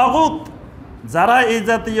 নাউযুবিল্লাহ। তাগুত যারা এই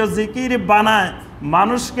জাতীয় জিকির বানায়,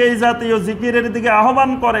 মানুষকে এই জাতীয় জিকিরের দিকে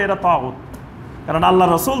আহ্বান করে, এরা তাগুত। কারণ আল্লাহ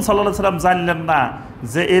রসুল সাল্লাল্লাহু আলাইহি সাল্লাম জানলেন না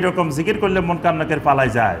যে এইরকম জিকির করলে মন কান্নকের পালাই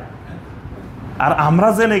যায়। আর আমরা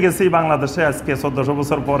জেনে গেছি বাংলাদেশে আজকে 1400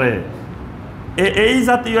 বছর পরে, এই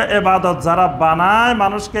জাতীয় ইবাদত যারা বানায়,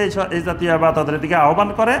 মানুষকে এই জাতীয় ইবাদতের দিকে আহ্বান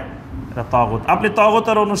করে, এটা তাগুত। আপনি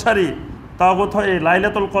তাগুতের অনুসারী, তাগুত হয়ে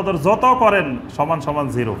লাইলাতুল কদর যত করেন সমান সমান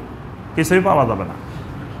 0, কিছুই পাওয়া যাবে না।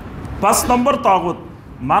 5 নম্বর তাগুত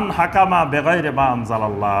মান হাকামা বেগাইরে মা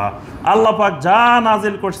আনজালাল্লাহ। আল্লাহ পাক যা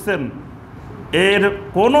নাজিল করছেন এর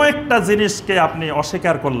কোনো একটা জিনিসকে আপনি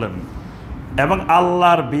অস্বীকার করলেন এবং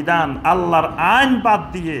আল্লাহর বিধান, আল্লাহর আইন বাদ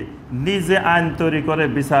দিয়ে নিজে আইন তৈরি করে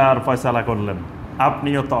বিচার ফয়সালা করলেন,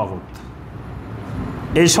 আপনিও তাগুত।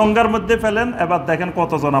 এই সংজ্ঞার মধ্যে ফেলেন, এবার দেখেন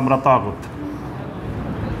কতজন আমরা তাগুত।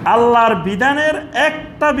 আল্লাহর বিধানের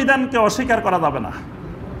একটা বিধানকে অস্বীকার করা যাবে না।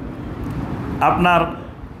 আপনার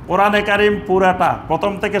কোরআনে কারিম পুরাটা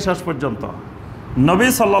প্রথম থেকে শেষ পর্যন্ত, নবী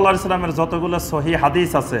সাল্লাল্লাহু আলাইহি সাল্লামের যতগুলো সহিহ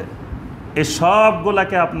হাদিস আছে, এই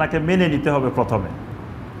সবগুলাকে আপনাকে মেনে নিতে হবে। প্রথমে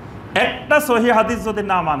একটা সহিহ হাদিস যদি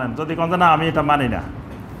না মানেন, যদি কোন না আমি এটা মানি না,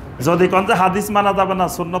 যদি কোন যে হাদিস মানা যাবে না,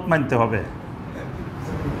 সুন্নত মানতে হবে,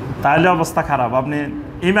 তাহলে অবস্থা খারাপ। আপনি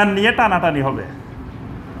ঈমান নিয়ে টানাটানি হবে।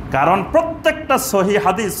 কারণ প্রত্যেকটা সহিহ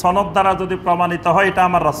হাদিস সনদ দ্বারা যদি প্রমাণিত হয় এটা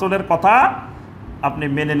আমার রাসূলের কথা, আপনি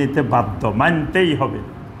মেনে নিতে বাধ্য, মানতেই হবে।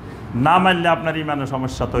 না মানলে আপনার ঈমানের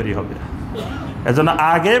সমস্যা তৈরি হবে। এজন্য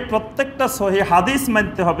আগে প্রত্যেকটা সহিহ হাদিস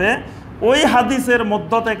মানতে হবে। ওই হাদিসের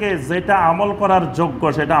মধ্য থেকে যেটা আমল করার যোগ্য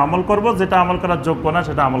সেটা আমল করব, যেটা আমল করার যোগ্য না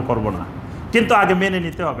সেটা আমল করব না। কিন্তু আগে মেনে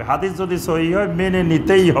নিতে হবে। হাদিস যদি সহিহ হয় মেনে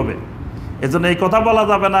নিতেই হবে। এজন্য এই কথা বলা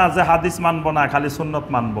যাবে না যে হাদিস মানবো না, খালি সুন্নত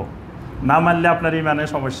মানবো। না মানলে আপনার ঈমানের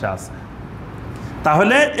সমস্যা আছে।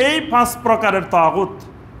 তাহলে এই 5 প্রকারের তাগুত,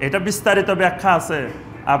 এটা বিস্তারিত ব্যাখ্যা আছে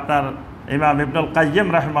আপনার ইমাম ইবনুল কাইয়্যিম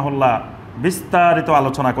রাহিমাহুল্লাহ বিস্তারিত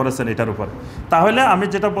আলোচনা করেছেন এটার উপরে। তাহলে আমি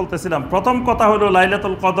যেটা বলতেছিলাম, প্রথম কথা হলো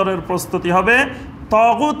লাইলাতুল কদরের প্রস্তুতি হবে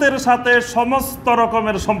তাগুতের সাথে সমস্ত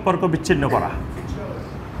রকমের সম্পর্ক বিচ্ছিন্ন করা।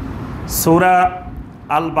 সূরা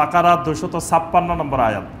আল বাকারা 256 নম্বর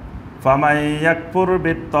আয়াত, ফামান ইয়াকফুর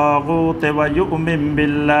বিত-তাগুতি ওয়া ইউমিন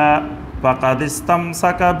বিল্লাহ ফাকাদ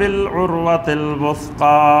ইসতামসাকা বিল উরওয়াতিল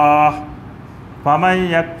বুসকা। ফামান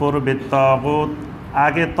ইয়াকফুর বিত-তাগুত,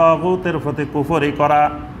 আগে তাগুতের প্রতি কুফরি করা,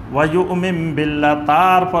 ওয়া ইউমিন বিল্লাহ,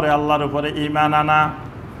 তারপরে আল্লাহর উপরে ঈমান আনা।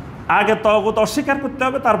 আগে তাগুত অস্বীকার করতে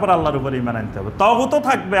হবে, তারপর আল্লাহর উপরে ঈমান আনতে হবে। তাগুতও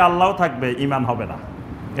থাকবে, আল্লাহও থাকবে, ঈমান হবে না,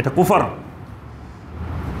 এটা কুফর।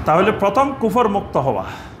 তাহলে প্রথম কুফর মুক্ত হওয়া,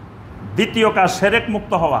 দ্বিতীয় কাজ শিরক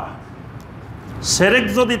মুক্ত হওয়া। শিরক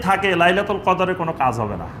যদি থাকে লাইলাতুল কদরে কোনো কাজ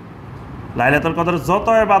হবে না। লাইলাতুল কদরে যত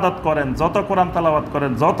ইবাদত করেন, যত কোরআন তেলাওয়াত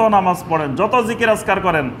করেন, যত নামাজ পড়েন, যত জিকির আজকার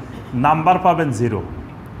করেন, নাম্বার পাবেন 0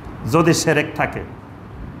 যদি শিরক থাকে।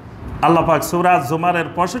 আল্লাহ পাক সূরা জুমারের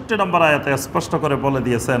 65 নম্বর আয়াতে স্পষ্ট করে বলে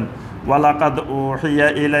দিয়েছেন, ওয়ালাকাদ উহিয়া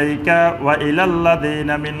ইলাইকা ওয়া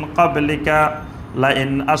ইলাল্লাযিনা মিন ক্বাবলিকা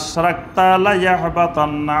লাইন আশরাকতা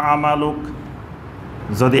লায়াহবাতান্না আমালুক।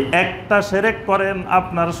 যদি একটা শিরক করেন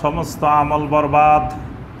আপনার সমস্ত আমল বরবাদ।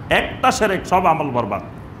 একটা শিরক, সব আমল বরবাদ।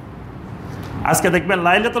 আজকে দেখবেন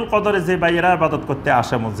লাইলাতুল কদরে যে ভাইয়েরা ইবাদত করতে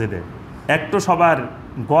আসে মসজিদে, একটু সবার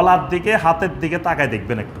গলার দিকে হাতের দিকে তাকায়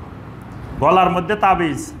দেখবেন, একটু গলার মধ্যে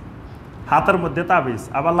তাবিজ, হাতের মধ্যে তাবিজ,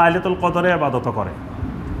 আবার লাইলাতুল কদরে ইবাদত করে।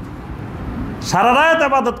 সারা রাত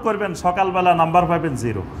ইবাদত করবেন, সকালবেলা নাম্বার পাবেন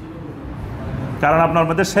 0, কারণ আপনার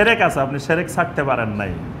মধ্যে শিরক আছে, আপনি শিরক ছাড়তে পারেন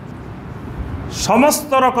নাই।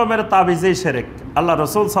 সমস্ত রকমের তাবিজেই শিরক। আল্লাহ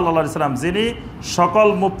রাসূল সাল্লাল্লাহু আলাইহি সাল্লাম, যিনি সকল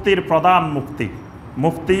মুফতির প্রধান মুফতি,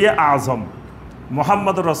 মুফতি আজম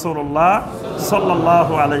মুহাম্মদুর রাসূলুল্লাহ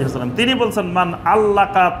সাল্লাল্লাহু আলাইহি ওয়াসাল্লাম, তিনি বলছেন, মান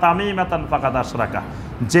আল্লাকা তামিমাতান ফাকাদ আশরাকা,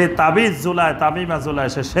 যে তাবিজ ঝুলায়, তামিমা ঝুলায়,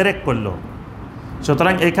 সে শিরক করলো।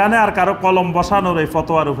 সুতরাং এখানে আর কারো কলম বসানোর এই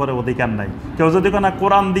ফতোয়ার উপরে অধিকার নাই। কেউ যদি কোনো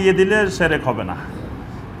কোরআন দিয়ে দিলে শিরক হবে না।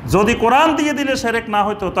 যদি কোরআন দিয়ে দিলে শিরক না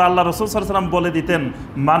হইতো তো আল্লাহ রাসূল সাল্লাল্লাহু আলাইহি ওয়াসাল্লাম বলে দিতেন,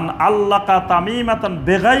 মান আল্লাকা তামিমাতান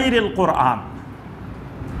বিগাইরিল কোরআন,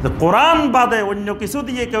 কোরআন বাদে অন্য কিছু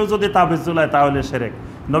দিয়ে কেউ যদি তাবিজ ঝুলায় তাহলে শিরক।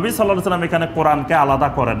 নবী সাল্লাল্লাহু আলাইহি ওয়াসাল্লাম এখানে কোরআনকে আলাদা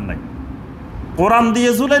করেন নাই। কোরআন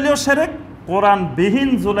দিয়ে ঝুলাইলেও শিরক, কোরআন বিহীন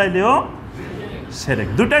ঝুলাইলেও শিরক,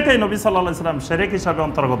 দুটাকেই নবী সাল্লাল্লাহু আলাইহি ওয়াসাল্লাম শিরক হিসাবে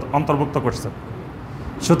অন্তর্ভুক্ত করছেন।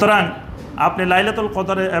 সুতরাং আপনি লাইলাতুল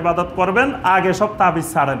কদরে ইবাদত করবেন, আগে সব তাবিজ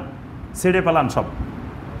ছাড়েন, ছিঁড়ে ফেলান সব।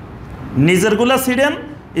 নিজেরগুলা ছিঁড়েন,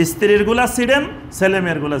 স্ত্রীরগুলা ছিঁড়েন,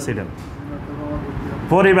 ছেলেমেয়েরগুলা ছিঁড়েন,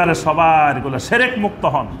 পরিবারের সবারগুলা শিরক মুক্ত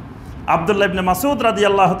হন। আব্দুল্লাহ ইবনে মাসউদ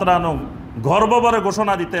রাদিয়াল্লাহু তাআলা আনহু গর্বভরে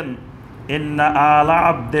ঘোষণা দিতেন, ইন্না আলা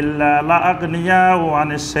আব্দুল্লাহ লা আগনিয়াউ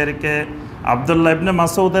আনিশ শিরকে। আব্দুল্লাহ ইবনে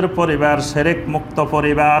মাসউদের পরিবার শিরক মুক্ত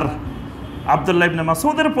পরিবার। আব্দুল্লাহ ইবনে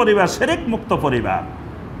মাসউদের পরিবার শিরক মুক্ত পরিবার।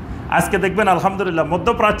 আজকে দেখবেন আলহামদুলিল্লাহ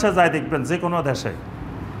মধ্যপ্রাচ্যে যায় দেখবেন, যে কোনো দেশে,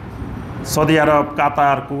 সৌদি আরব,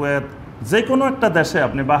 কাতার, কুয়েত, যে কোনো একটা দেশে,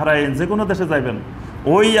 আপনি বাহরাইন, যে কোনো দেশে যাইবেন,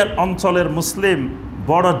 ওই অঞ্চলের মুসলিম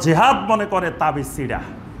বড় জিহাদ মনে করে তাবিজ ছিঁড়া।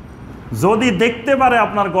 যদি দেখতে পারে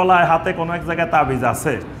আপনার গলায় হাতে কোনো এক জায়গায় তাবিজ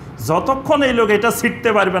আছে, যতক্ষণ এই লোক এটা ছিঁড়তে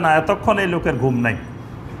পারবে না এতক্ষণ এই লোকের ঘুম নাই।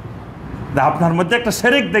 আপনার মধ্যে একটা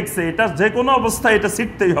শিরক দেখছে, এটা যে কোনো অবস্থায় এটা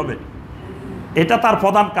ছিঁড়তেই হবে, এটা তার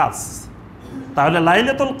প্রধান কাজ। তাহলে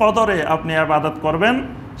লাইলাতুল কদরে আপনি ইবাদত করবেন,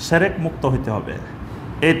 শিরক মুক্ত হইতে হবে।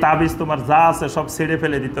 এই তাবিজ তোমার যা আছে সব ছিঁড়ে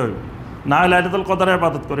ফেলে দিতে হবে, না হলে লাইলাতুল কদরে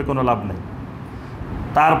ইবাদত করে কোনো লাভ নেই।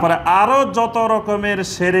 তারপরে আরও যত রকমের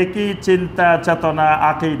শিরকি চিন্তা চেতনা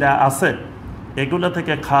আকীদা আছে, এগুলো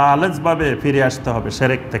থেকে খালেজভাবে ফিরে আসতে হবে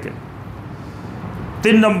শিরক থেকে।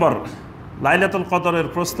 3 নম্বর, লাইলাতুল কদরের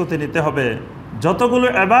প্রস্তুতি নিতে হবে। যতগুলো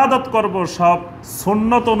ইবাদত করব সব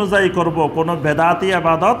সুন্নত অনুযায়ী করব, কোনো বেদাতি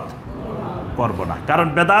ইবাদত করব না। কারণ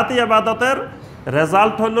বেদাতি ইবাদতের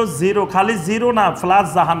রেজাল্ট হলো 0, খালি 0 না, প্লাস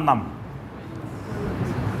জাহান্নাম।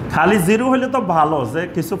 খালি 0 হলে তো ভালো, যে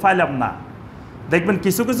কিছু পাইলাম না। দেখবেন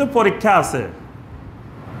কিছু কিছু পরীক্ষা আছে,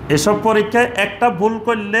 এসব পরীক্ষায় একটা ভুল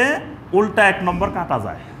করলে উল্টা 1 নম্বর কাটা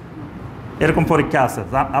যায়, এরকম পরীক্ষা আছে।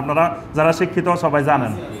 আপনারা যারা শিক্ষিত সবাই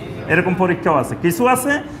জানেন, এরকম পরীক্ষাও আছে। কিছু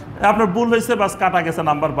আছে আপনার ভুল হয়েছে, বাস কাটা গেছে,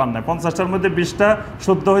 নাম্বার পান নাই। 50টার মধ্যে 20টা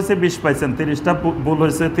শুদ্ধ হয়েছে, 20 পাইছেন, 30টা ভুল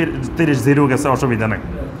হয়েছে, 30 0 গেছে, অসুবিধা নেই।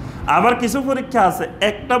 আবার কিছু পরীক্ষা আছে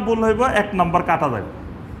একটা ভুল হইব, 1 নম্বর কাটা যাবে।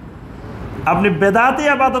 আপনি বেদাতি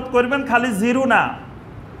ইবাদত করবেন, খালি 0 না,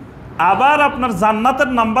 আবার আপনার জান্নাতের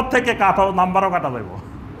নাম্বার থেকে নাম্বারও কাটা যাইব।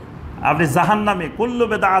 আপনি জাহান্নামী, কুল্লু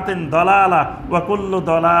বিদআতিন দালালা ওয়া কুল্লু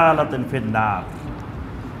দালালাতিন ফিন্নার।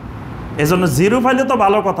 এজন্য 0 পাইলে তো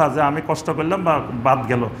ভালো কথা, যে আমি কষ্ট করলাম বা বাদ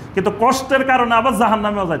গেল, কিন্তু কষ্টের কারণে আবার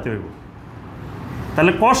জাহান্নামেও যাইতে হইব।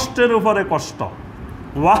 তাহলে কষ্টের উপরে কষ্ট,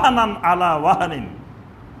 ওয়াহানান আলা ওয়াহানিন।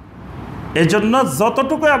 এজন্য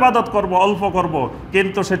যতটুকু ইবাদত করব অল্প করব,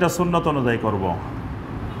 কিন্তু সেটা সুন্নত অনুযায়ী করব।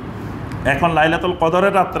 এখন লাইলাতুল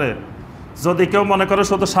কদরের রাত্রে যদি কেউ মনে করে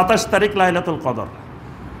শুধু 27 তারিখ লাইলাতুল কদর,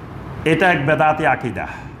 এটা এক বেদাতি আকীদা।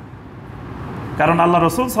 কারণ আল্লাহ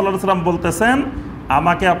রাসূল সাল্লাল্লাহু আলাইহি ওয়াসাল্লাম বলতেছেন,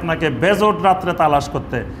 আমাকে আপনাকে বেজোড় রাত্রে তালাশ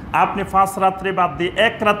করতে। আপনি 5 রাত্রি বাদ দিয়ে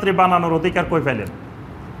 1 রাত্রি বানানোর অধিকার কই পেলেন?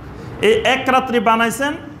 এই 1 রাত্রি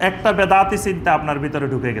বানাইছেন, একটা বেদাতি চিন্তা আপনার ভিতরে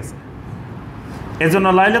ঢুকে গেছে। এজন্য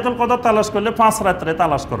লাইলাতুল কদর তালাশ করলে 5 রাত্রে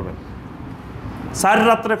তালাশ করবেন, 4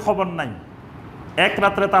 রাত্রে খবর নাই, 1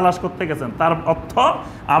 রাত্রে তালাশ করতে গেছেন। তার অর্থ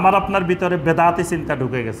আমার আপনার ভিতরে বেদাতি চিন্তা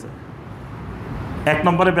ঢুকে গেছে। 1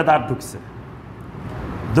 নম্বরে বেদাত ঢুকছে।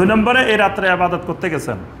 2 নম্বরে এই রাত্রে ইবাদত করতে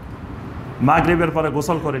গেছেন, মাগরিবের পরে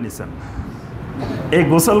গোসল করে নিছেন। এই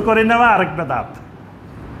গোসল করে নেওয়া আরেক বেদাত।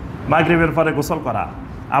 মাগরিবের পরে গোসল করা,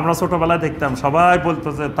 আমরা ছোটবেলায় দেখতাম সবাই বলতো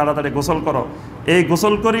যে তাড়াতাড়ি গোসল করো। এই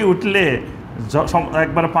গোসল করে উঠলে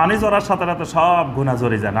একবার পানি ঝরার সাথে সাথে সব গুনাহ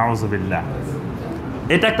ঝরে যায়, নাউজুবিল্লাহ।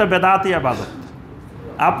 এটা একটা বেদাতি ইবাদত।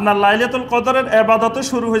 আপনার লাইলাতুল কদরের ইবাদত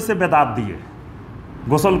শুরু হয়েছে বেদাত দিয়ে,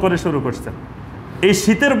 গোসল করে শুরু করছেন। এই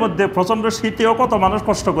শীতের মধ্যে, প্রচণ্ড শীতেও কত মানুষ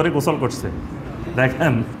কষ্ট করে গোসল করছে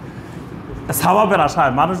দেখেন, সওয়াবের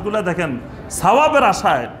আশায়। মানুষগুলো দেখেন সওয়াবের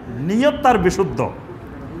আশায়, নিয়ত তার বিশুদ্ধ,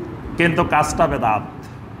 কিন্তু কাজটা বেদাত।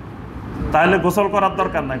 তাহলে গোসল করার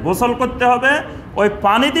দরকার নাই। গোসল করতে হবে ওই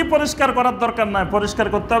পানি দিয়ে পরিষ্কার করার দরকার নাই, পরিষ্কার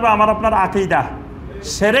করতে হবে আমার আপনার আকীদা,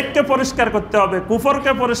 শিরককে পরিষ্কার করতে হবে,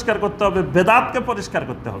 কুফরকে পরিষ্কার করতে হবে, বেদাতকে পরিষ্কার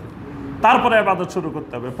করতে হবে, তারপরে ইবাদত শুরু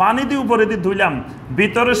করতে হবে। পানি দিয়ে উপরে দিয়ে ধুইলাম,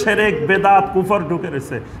 ভিতরে শিরক বেদাত কুফর ঢুকে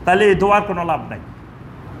রয়েছে, তাহলে এই দোয়ার কোনো লাভ নাই।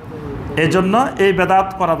 এই জন্য এই বেদাত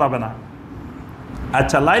করা যাবে না।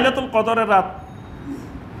 আচ্ছা, লাইলাতুল কদরের রাত,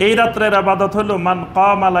 এই রাত্রের ইবাদত হলো মান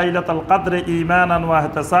কামা লাইলাতুল কদরে ঈমানান ওয়া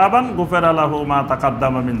ইহতিসাবান গুফিরা লাহু মা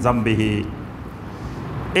তাকাদ্দামা মিন যামবিহি।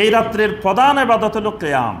 এই রাত্রের প্রধান ইবাদত হলো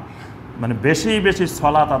কিয়াম, মানে বেশি বেশি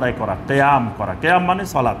সালাত আদায় করা, কিয়াম করা। কিয়াম মানে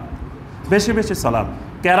সালাত, বেশি বেশি সালাত।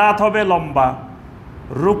 কেরাত হবে লম্বা,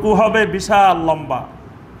 রুকু হবে বিশাল লম্বা,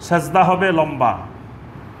 সেজদা হবে লম্বা,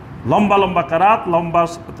 লম্বা লম্বা কেরাত, লম্বা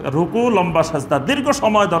রুকু, লম্বা সেজদা, দীর্ঘ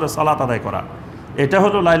সময় ধরে সালাত আদায় করা। এটা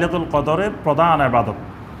হলো লাইলাতুল কদরের প্রধান ইবাদত।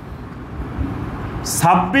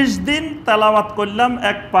 26 দিন তেলাওয়াত করলাম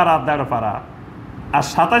 1 পারা 1.5 পারা, আর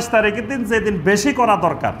 27 তারিখের দিন যেদিন বেশি করা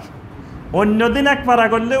দরকার, অন্য দিন 1 পারা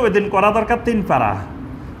করলে ওই দিন করা দরকার 3 পারা।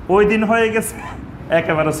 ওই দিন হয়ে গেছে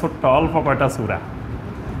একেবারে ছোট্ট অল্প কয়টা সূরা,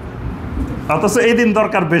 অথচ এই দিন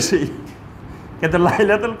দরকার বেশি। কিন্তু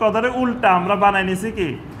লাইলাতুল কদরে উল্টা, আমরা বানাই নিছি কি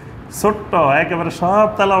ছোট্ট, একেবারে সব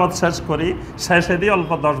তেলাওয়াত শেষ করি, শেষে দিয়ে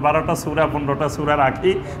অল্প 10-12টা সূরা 15টা সূরা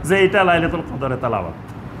রাখি যে এটা লাইলাতুল কদরের তেলাওয়াত।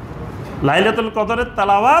 লাইলাতুল কদরের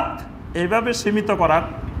তেলাওয়াত এইভাবে সীমিত করার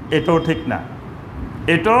এটাও ঠিক না,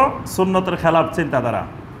 এটাও সুন্নতের খেলাফ চিন্তাধারা।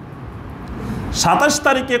 27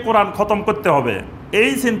 তারিখে কোরআন খতম করতে হবে,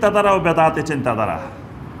 এই চিন্তাধারাও বেদাতি চিন্তাধারা।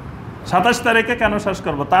 27 তারিখে কেন শেষ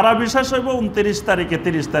করবো? তারা বিশ্বাস হইব 29 তারিখে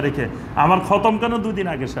 30 তারিখে, আমার খতম কেন 2 দিন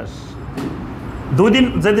আগে শেষ? 2 দিন,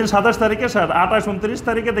 যেদিন 27 তারিখে শেষ, 28 29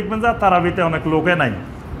 তারিখে দেখবেন যে তারাবিতে অনেক লোকে নাই,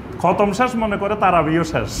 খতম শেষ মনে করে তারাবিও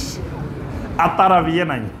শেষ, আর তারাবিয়ে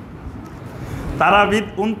নাই। তারাবি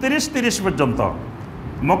 29 30 পর্যন্ত।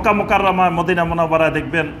 মক্কা মুকাররমা মদিনা মুনাওয়ারায়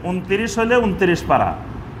দেখবেন 29 হলে 29 পারা,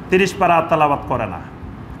 30 পারা তেলাওয়াত করে না,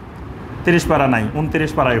 30 পারা নাই,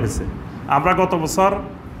 29 পারাই হয়েছে। আমরা গত বছর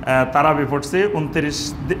তারাবি পড়ছি, 29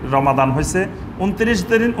 রমাদান হয়েছে, 29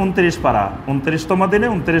 দিন 29 পারা, 29তম দিনে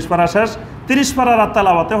 29 পারা শেষ, 30 পারার আর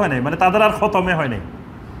তেলাওয়াতে হয় নাই, মানে তাদের আর খতমে হয় নাই।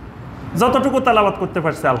 যতটুকু তেলাওয়াত করতে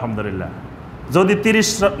পারছে আলহামদুলিল্লাহ। যদি 30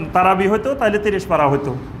 তারাবি হইতো তাহলে 30 পারা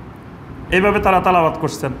হইতো, এইভাবে তারা তেলাওয়াত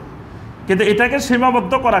করছেন। কিন্তু এটাকে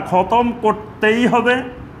সীমাবদ্ধ করা, খতম করতেই হবে,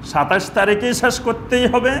 27 তারিখেই শেষ করতেই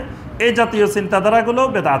হবে, এই জাতীয় চিন্তাধারাগুলো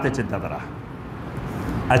বেদাতে চিন্তাধারা।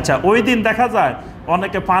 আচ্ছা, ওই দিন দেখা যায়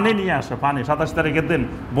অনেকে পানি নিয়ে আসে, পানি 27 তারিখের দিন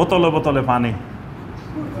বোতলে বোতলে পানি,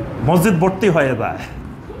 মসজিদ ভর্তি হয়ে যায়।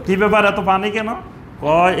 কি ব্যাপার, এত পানি কেন?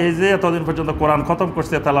 কয় এই যে এতদিন পর্যন্ত কোরআন খতম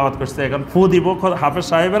করছে, তেলাওয়াত করছে, এখন ফু দিব হাফেজ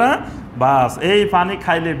সাহেবেরা, বাস এই পানি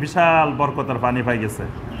খাইলে বিশাল বরকতের পানি পাই গেছে।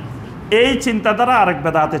 এই চিন্তাধারা আরেক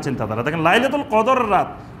বেদাতে চিন্তাধারা। দেখেন লাইলাতুল কদরের রাত,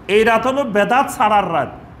 এই রাত হলো বেদাত ছাড়ার রাত,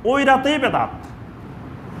 ওই রাতেই বেদাত,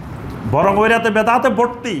 বরং ওই রাতে বেদাতে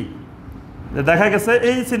ভর্তি। দেখা গেছে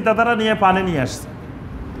এই চিন্তাধারা নিয়ে পানি নিয়ে আসছে।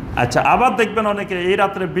 আচ্ছা, আবার দেখবেন অনেকে এই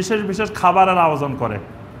রাত্রে বিশেষ বিশেষ খাবারের আয়োজন করে,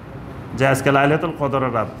 যে আজকে লাইলাতুল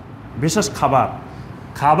কদরের রাত, বিশেষ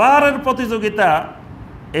খাবারের প্রতিযোগিতা।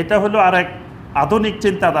 এটা হলো আরেক আধুনিক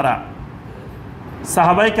চিন্তাধারা।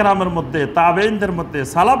 সাহাবায়ে কেরামের মধ্যে, তাবেঈনদের মধ্যে,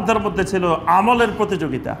 সালাফদের মধ্যে ছিল আমলের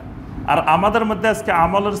প্রতিযোগিতা, আর আমাদের মধ্যে আজকে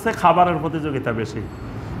আমলের চেয়ে খাবারের প্রতিযোগিতা বেশি।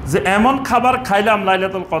 যে এমন খাবার খাইলাম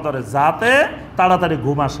লাইলাতুল কদরে যাতে তাড়াতাড়ি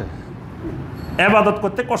ঘুম আসে, ইবাদত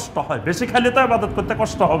করতে কষ্ট হয়। বেশি খাইলে তো ইবাদত করতে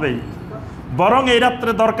কষ্ট হবেই, বরং এই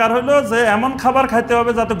রাত্রে দরকার হলো যে এমন খাবার খাইতে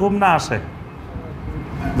হবে যাতে ঘুম না আসে,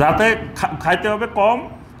 যাতে খাইতে হবে কম,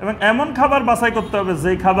 এবং এমন খাবার বাছাই করতে হবে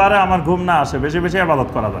যেই খাবারে আমার ঘুম না আসে, বেশি বেশি ইবাদত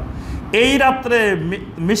করা যায়। এই রাত্রে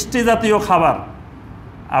মিষ্টি জাতীয় খাবার,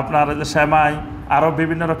 আপনার যে সেমাই, আরও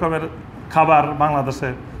বিভিন্ন রকমের খাবার বাংলাদেশে,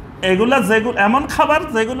 এগুলো যেগুলো এমন খাবার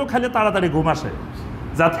যেগুলো খাইলে তাড়াতাড়ি ঘুম আসে,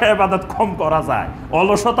 যাতে ইবাদত কম করা যায়,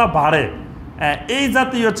 অলসতা বাড়ে, এই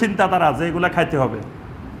জাতীয় চিন্তাধারা যেগুলো খাইতে হবে,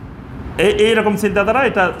 এইরকম চিন্তাধারা,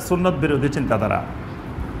 এটা সুন্নত বিরোধী চিন্তাধারা।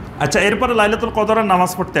 আচ্ছা, এরপরে লাইলাতুল কদরের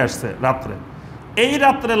নামাজ পড়তে আসছে রাত্রে। এই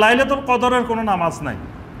রাত্রে লাইলাতুল কদরের কোনো নামাজ নাই।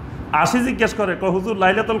 আসি জিজ্ঞেস করে, হুজুর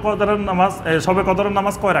লাইলাতুল কদরের নামাজ, শবে কদরের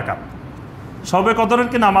নামাজ কয় রাকাত? শবে কদরের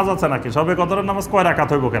কি নামাজ আছে নাকি? শবে কদরের নামাজ কয় রাকাত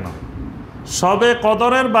হইব কেন? শবে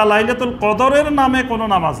কদরের বা লাইলাতুল কদরের নামে কোনো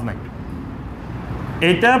নামাজ নাই।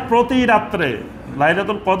 এটা প্রতি রাত্রে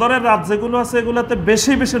লাইলাতুল কদরের রাত যেগুলো আছে এগুলোতে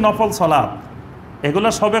বেশি বেশি নফল সলাত, এগুলো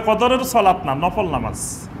শবে কদরের সলাত না, নফল নামাজ।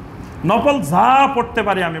 নফল যা পড়তে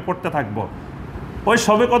পারি আমি পড়তে থাকবো। ওই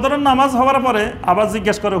শবে কদরের নামাজ হওয়ার পরে আবার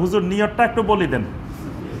জিজ্ঞেস করে, হুজুর নিয়তটা একটু বলে দেন,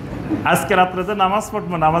 আজকে রাত্রে যে নামাজ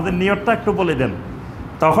পড়বো নামাজের নিয়তটা একটু বলে দেন।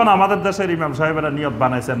 তখন আমাদের দেশের ইমাম সাহেবেরা নিয়ত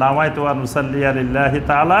বানাইছে, নাওয়াইতু আন উসাল্লিয়া লিল্লাহি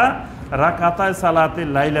তাআলা রাকাতায় সালাতি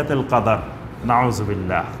লাইলাতুল কদর,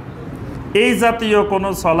 নাউযুবিল্লাহ। এই জাতীয় কোনো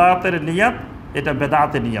সলাতের নিয়ত, এটা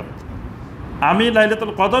বেদাতে নিয়ত। আমি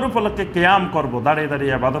লাইলাতুল কদর উপলক্ষে কিয়াম করব, দাঁড়িয়ে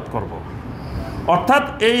দাঁড়িয়ে ইবাদত করব। অর্থাৎ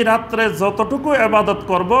এই রাত্রে যতটুকু ইবাদত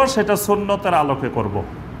করব সেটা সুন্নতের আলোকে করব।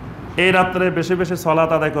 এই রাত্রে বেশি বেশি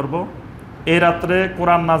সলাত আদায় করব। এই রাত্রে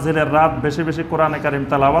কোরআন নাজিলের রাত, বেশি বেশি কোরআনে কারিম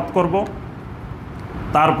তেলাওয়াত করব।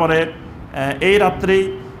 তারপরে এই রাত্রেই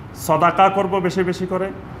সদাকা করব বেশি বেশি করে।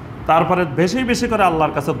 তারপরে বেশি বেশি করে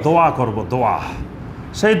আল্লাহর কাছে দোয়া করব, দোয়া।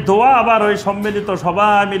 সেই দোয়া আবার ওই সম্মিলিত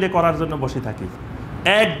সবাই মিলে করার জন্য বসে থাকি।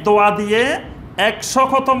 এক দোয়া দিয়ে 100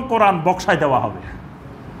 খতম কোরআন বক্সায় দেওয়া হবে।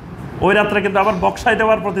 ওই রাত্রে কিন্তু আবার বক্সায়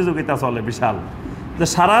দেওয়ার প্রতিযোগিতা চলে বিশাল, যে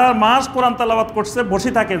সারা মাস কোরআন তেলাওয়াত করছে,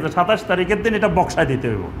 বসে থাকে যে 27 তারিখের দিন এটা বক্সায় দিতে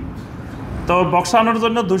হইব। তো বক্সানোর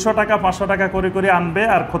জন্য 200 টাকা 500 টাকা করে করে আনবে,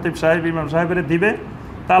 আর খতিব সাহেব ইমাম সাহেবের দিবে।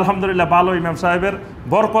 তা আলহামদুলিল্লাহ ভালো, ইমাম সাহেবের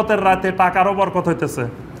বরকতের রাতে টাকারও বরকত হইতেছে,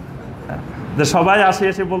 যে সবাই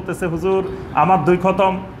এসে বলতেছে, হুজুর আমার 2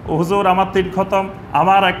 খতম, হুজুর আমার 3 খতম,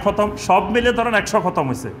 আমার 1 খতম, সব মিলে ধরেন 100 খতম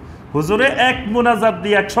হয়েছে। হুজুরে 1 মুনাজাত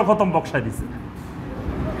দিয়ে 100 খতম বক্সায় দিছে।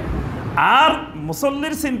 আর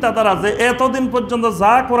মুসল্লির চিন্তাধারা যে এতদিন পর্যন্ত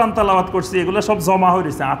যা কোরআন তেলাওয়াত করছি এগুলো সব জমা হয়ে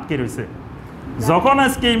রয়েছে, আটকে রয়েছে। যখন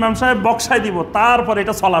আজকে ইমাম সাহেব বক্সায় দিব তারপর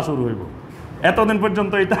এটা চলা শুরু হইব। এতদিন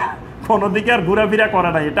পর্যন্ত এটা কোনো দিকে আর ঘোরাফেরা করে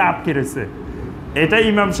নাই, এটা আটকে রয়েছে। এটা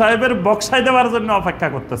ইমাম সাহেবের বক্সায় দেওয়ার জন্য অপেক্ষা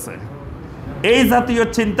করতেছে। এই জাতীয়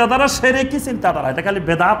চিন্তাধারা শিরকি চিন্তাধারা, এটা খালি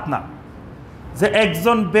বেদাত না যে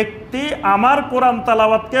একজন ব্যক্তি আমার কোরআন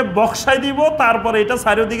তেলাওয়াতকে বক্সায় দিব তারপরে এটা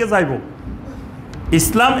চারিদিকে যাইব।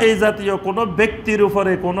 ইসলাম এই জাতীয় কোনো ব্যক্তির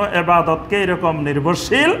উপরে কোনো ইবাদতকে এরকম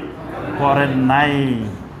নির্ভরশীল করেন নাই।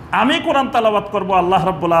 আমি কোরআন তেলাওয়াত করব, আল্লাহ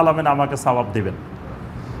রাব্বুল আলামিন আমাকে সওয়াব দিবেন।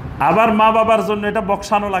 আবার মা বাবার জন্য এটা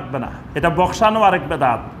বক্সানো লাগবে না, এটা বক্সানো আরেক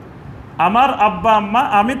বেদাত। আমার আব্বা আম্মা,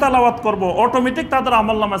 আমি তেলাওয়াত করব, অটোমেটিক তাদের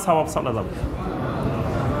আমলনামায় সওয়াব চলে যাবে।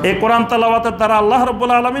 এই কোরআন তেলাওয়াতের দ্বারা আল্লাহ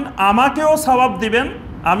রাব্বুল আলামিন আমাকেও সওয়াব দিবেন,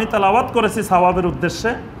 আমি তেলাওয়াত করেছি সওয়াবের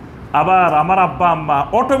উদ্দেশ্যে। আবার আমার আব্বা আম্মা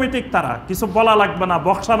অটোমেটিক, তারা কিছু বলা লাগবে না,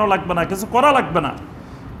 বক্সানো লাগবে না, কিছু করা লাগবে না।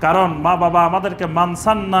 কারণ মা বাবা আমাদেরকে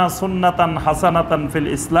মানসান্না সুন্নাতান হাসানাতান ফিল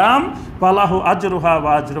ইসলাম ফালাহু আজরুহা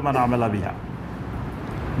ওয়া আজরু মান আমিলা বিহা।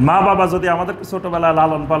 মা বাবা যদি আমাদেরকে ছোটবেলায়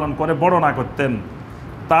লালন পালন করে বড় না করতেন,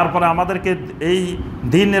 তারপরে আমাদেরকে এই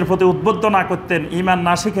দ্বীনের প্রতি উদ্বুদ্ধ না করতেন, ঈমান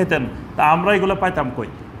না শিখাইতেন, তা আমরা এগুলো পাইতাম কই?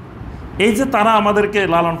 এই যে তারা আমাদেরকে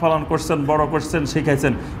লালন পালন করছেন, বড় করছেন,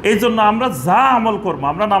 শিখাইছেন, এই জন্য আমরা যা আমল করবো,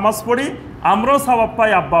 আমরা নামাজ পড়ি, আমরাও সওয়াব পাই,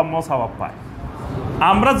 আব্বা আম্মাও সওয়াব পায়।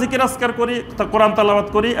 আমরা জিকির আজকার করি, কোরআন তেলাওয়াত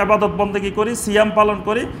করি, ইবাদত বন্দেগী করি, সিয়াম পালন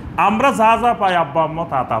করি, আমরা যা যা পাই আব্বা আম্মা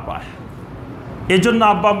তা তা পায়। এই জন্য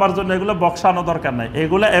আব্বা আম্মার জন্য এগুলো বক্সানো দরকার নাই,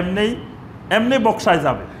 এগুলো এমনি বক্সায়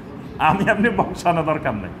যাবে। আমি এমনি বক্সানো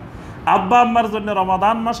দরকার নাই। আব্বা আম্মার জন্য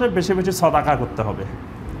রমাদান মাসে বেশি বেশি সদাকা করতে হবে,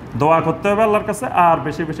 দোয়া করতে হবে আল্লাহর কাছে, আর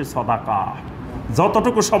বেশি বেশি সদাকা,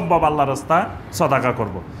 যতটুকু সম্ভব আল্লাহর রাস্তায় সদাকা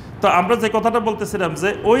করব। তো আমরা যে কথাটা বলতেছিলাম যে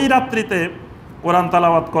ওই রাত্রিতে কোরআন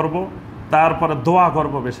তেলাওয়াত করব, তারপরে দোয়া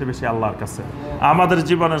করব বেশি বেশি আল্লাহর কাছে, আমাদের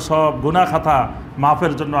জীবনের সব গুনাহ খাতা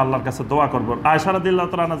মাফের জন্য আল্লাহর কাছে দোয়া করব। আয়েশা রাদিয়াল্লাহু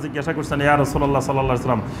তাআলা আনহা জিজ্ঞাসা করছেন, ইয়া রাসূলুল্লাহ সাল্লাল্লাহু আলাইহি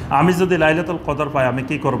ওয়াসাল্লাম, আমি যদি লাইলাতুল কদর পাই আমি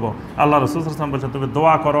কি করব? আল্লাহ রাসূল সাল্লাল্লাহু আলাইহি ওয়াসাল্লাম বলেছেন, তুমি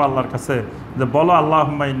দোয়া করো আল্লাহর কাছে, যে বলো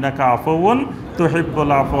আল্লাহুম্মা ইন্নাকা আফুউন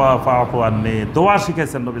তুহিব্বুল আফওয়া ফাআফু আন্নী। দোয়া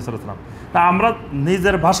শিখাইছেন নবী সাল্লাল্লাহু আলাইহি ওয়াসাল্লাম। তা আমরা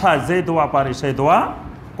নিজের ভাষায় যে দোয়া পারি সেই দোয়া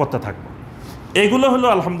করতে থাকবো। এগুলো হলো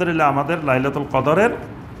আলহামদুলিল্লাহ আমাদের লাইলাতুল কদরের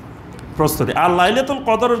প্রস্তুতি। আর লাইলাতুল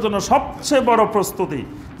কদরের জন্য সবচেয়ে বড় প্রস্তুতি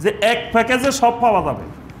যে এক প্যাকেজে সব পাওয়া যাবে,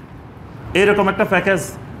 এইরকম একটা প্যাকেজ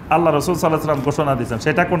আল্লাহ রসুল সাল্লাল্লাহু আলাইহি ওয়াসাল্লাম ঘোষণা দিয়েছেন।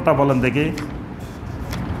 সেটা কোনটা বলেন দেখি,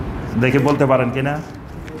 বলতে পারেন কিনা?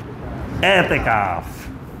 এতেকাফ।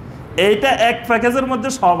 এইটা এক প্যাকেজের মধ্যে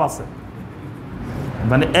সব আছে,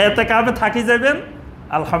 মানে এতেকাফে থাকি যাবেন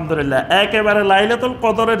আলহামদুলিল্লাহ। একেবারে লাইলাতুল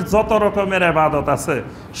কদরের যত রকমের ইবাদত আছে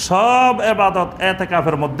সব ইবাদত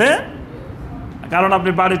এতেকাফের মধ্যে। কারণ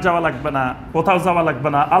আপনি বাড়ি যাওয়া লাগবে না, কোথাও যাওয়া লাগবে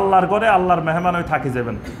না, আল্লাহর ঘরে আল্লাহর মেহমান হয়ে থাকি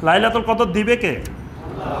যাবেন। লাইলাতুল কদর দিবে কে?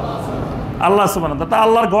 আল্লাহ সুবহানাহু ওয়া তাআলা।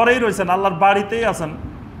 আল্লাহর ঘরেই রয়েছেন, আল্লাহর বাড়িতেই আছেন,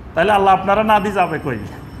 তাহলে আল্লাহ আপনারা না দিয়ে যাবে কই?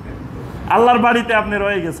 আল্লাহর বাড়িতে আপনি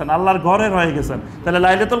রয়ে গেছেন, আল্লাহর ঘরে রয়ে গেছেন, তাহলে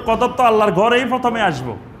লাইলাতুল কদর তো আল্লাহর ঘরেই প্রথমে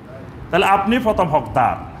আসবো, তাহলে আপনি প্রথম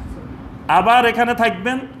হকদার। আবার এখানে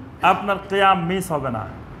থাকবেন, আপনার কিয়াম মিস হবে না,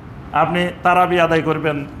 আপনি তারাবি আদায়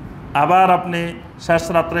করবেন, আবার আপনি শেষ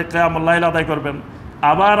রাত্রে কিয়ামুল লাইল আদায় করবেন,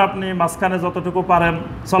 আবার আপনি মাঝখানে যতটুকু পারেন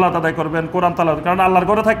সালাত আদায় করবেন, কোরআন তেলাওয়াত। কারণ আল্লাহর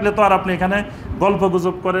ঘরে থাকলে তো আর আপনি এখানে গল্প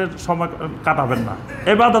গুজব করে সময় কাটাবেন না,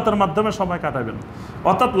 ইবাদতের মাধ্যমে সময় কাটাবেন।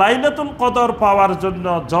 অর্থাৎ লাইলাতুল কদর পাওয়ার জন্য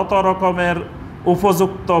যত রকমের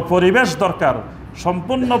উপযুক্ত পরিবেশ দরকার,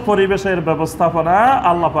 সম্পূর্ণ পরিবেশের ব্যবস্থাপনা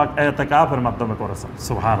আল্লাহ পাক ইতিকাফের মাধ্যমে করেছেন।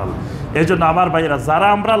 সুবহানাল্লাহ। এই জন্য আমার ভাইরা, যারা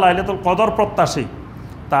আমরা লাইলাতুল কদর প্রত্যাশী,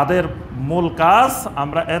 তাদের মূল কাজ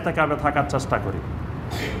আমরা ইতিকাফে থাকার চেষ্টা করি।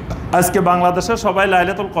 আজকে বাংলাদেশে সবাই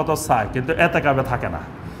লাইলাতুল কদর চায়, কিন্তু ইতিকাফে থাকে না।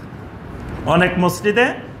 অনেক মসজিদে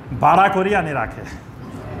ভাড়া করি আনি রাখে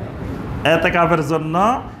ইতিকাফের জন্য।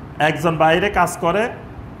 একজন বাইরে কাজ করে,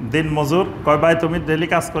 দিন মজুর, কয় ভাই তুমি ডেলি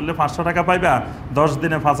কাজ করলে 500 টাকা পাইবা, 10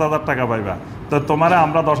 দিনে 5000 টাকা পাইবা, তো তোমারে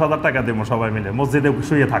আমরা 10,000 টাকা দেবো, সবাই মিলে মসজিদে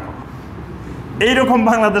শুয়ে থাকো। এইরকম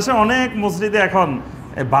বাংলাদেশে অনেক মসজিদে এখন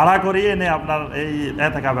ভাড়া করিয়ে এনে আপনার এই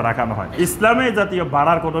ইতিকাফে রাখানো হয়। ইসলামে এই জাতীয়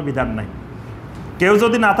ভাড়ার কোনো বিধান নাই। কেউ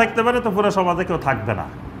যদি না থাকতে পারে তো পুরো সমাজে কেউ থাকবে না।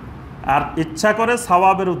 আর ইচ্ছা করে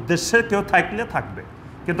সওয়াবের উদ্দেশ্যে কেউ থাকলে থাকবে,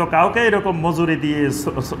 কিন্তু কাউকে এরকম মজুরি দিয়ে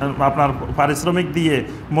আপনার পারিশ্রমিক দিয়ে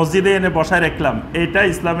মসজিদে এনে বসায় রাখলাম, এটা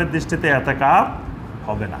ইসলামের দৃষ্টিতে ইতিকাফ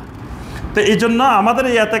হবে না। তো এই জন্য আমাদের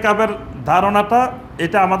এই ইতিকাফের ধারণাটা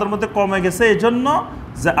এটা আমাদের মধ্যে কমে গেছে, এই জন্য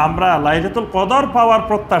যে আমরা লাইলাতুল কদর পাওয়ার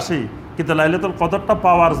প্রত্যাশী, কিন্তু লাইলাতুল কদরটা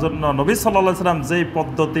পাওয়ার জন্য নবী সাল্লাল্লাহু আলাইহি ওয়াসাল্লাম যেই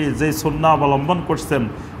পদ্ধতি, যেই সুন্নাহ অবলম্বন করছেন,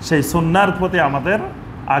 সেই সুন্নাহর প্রতি আমাদের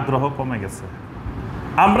আগ্রহ কমে গেছে।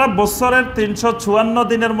 আমরা বছরের 354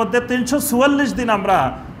 দিনের মধ্যে 344 দিন আমরা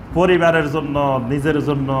পরিবারের জন্য, নিজের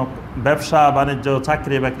জন্য, ব্যবসা বাণিজ্য,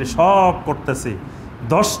 চাকরি বাকরি সব করতেছি।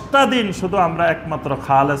 10টা দিন শুধু আমরা একমাত্র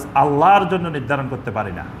খালেস আল্লাহর জন্য নির্ধারণ করতে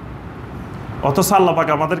পারি না। অথচ আল্লাহ পাক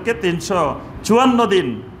আমাদেরকে 354 দিন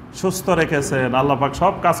সুস্থ রেখেছেন, আল্লাহ পাক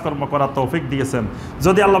সব কাজকর্ম করার তৌফিক দিয়েছেন।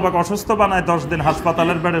 যদি আল্লাহ পাক অসুস্থ বানায় 10 দিন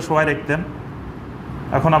হাসপাতালের বেডে শোয়াই রাখতেন,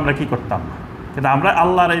 এখন আমরা কি করতাম? কিন্তু আমরা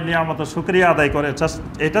আল্লাহর এই নিয়ামতের শুকরিয়া আদায় করে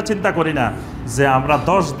এটা চিন্তা করি না যে আমরা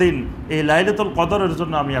 10 দিন এই লাইলাতুল কদরের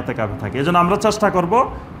জন্য আমি ইতিকাফে থাকি। এই জন্য আমরা চেষ্টা করব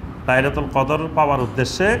লাইলাতুল কদর পাওয়ার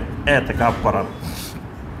উদ্দেশ্যে ইতিকাফ করার।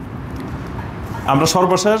 আমরা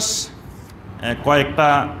সর্বশেষ কয়েকটা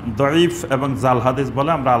দঈফ এবং জাল হাদিস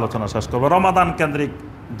বলে আমরা আলোচনা শেষ করব। রমাদান কেন্দ্রিক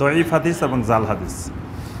দঈফ হাদিস এবং জাল হাদিস।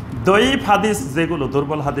 দঈফ হাদিস যেগুলো,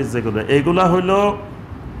 দুর্বল হাদিস যেগুলো, এইগুলো হইল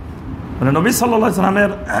মানে নবী সাল্লাল্লাহু আলাইহি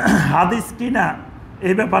ওয়াসাল্লামের হাদিস কিনা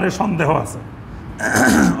এই ব্যাপারে সন্দেহ আছে।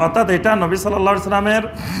 অর্থাৎ এটা নবী সাল্লাল্লাহু আলাইহি ওয়াসাল্লামের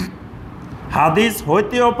হাদিস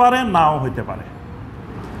হইতেও পারে, নাও হইতে পারে।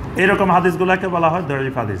 এরকম হাদিসগুলোকে বলা হয়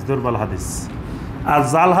দঈফ হাদিস, দুর্বল হাদিস। আর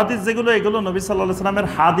জাল হাদিস যেগুলো, এগুলো নবী সাল্লাল্লাহু আলাইহি ওয়াসাল্লামের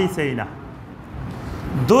হাদিসই না।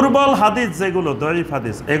 দুর্বল হাদিস যেগুলো, দঈফ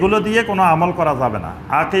হাদিস, এগুলো দিয়ে কোনো আমল করা যাবে না।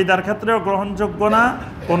 আকীদার ক্ষেত্রেও গ্রহণযোগ্য না,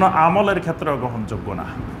 কোনো আমলের ক্ষেত্রেও গ্রহণযোগ্য না।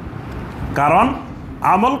 কারণ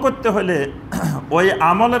আমল করতে হলে ওই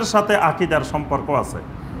আমলের সাথে আকীদার সম্পর্ক আছে।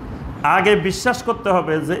 আগে বিশ্বাস করতে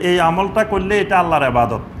হবে যে এই আমলটা করলে এটা আল্লাহর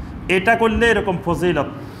ইবাদত, এটা করলে এরকম ফজিলত,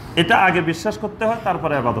 এটা আগে বিশ্বাস করতে হয়,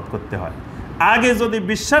 তারপরে ইবাদত করতে হয়। আগে যদি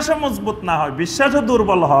বিশ্বাসে মজবুত না হয়, বিশ্বাসে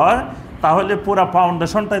দুর্বল হয়, তাহলে পুরা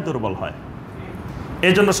ফাউন্ডেশনটাই দুর্বল হয়।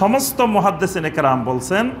 এই জন্য সমস্ত মুহাদ্দিসিন ইকরাম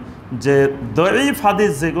বলছেন যে দঈফ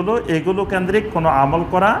হাদিস যেগুলো, এগুলো কেন্দ্রিক কোনো আমল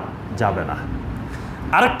করা যাবে না।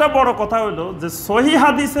 আরেকটা বড় কথা হলো যে সহিহ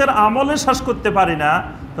হাদিসের আমলে শেষ করতে পারি না,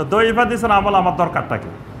 তো দঈফ হাদিসের আমল আমার দরকারটা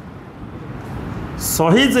কি?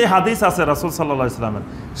 সহিহ যে হাদিস আছে রাসূল সাল্লাল্লাহু আলাইহি ওয়াসাল্লামের,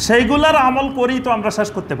 সেইগুলার আমল করি তো আমরা শেষ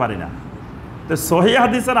করতে পারি না। তো সহিহ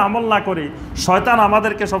হাদিসের আমল না করি, শয়তান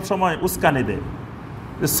আমাদেরকে সবসময় উস্কানি দেয়।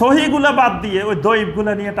 সহিগুলা বাদ দিয়ে ওই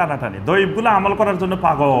দঈফগুলা নিয়ে টানাটানি, দঈফগুলা আমল করার জন্য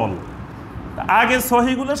পাগল। আগে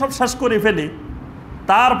সহিগুলো সব শেষ করে ফেলি,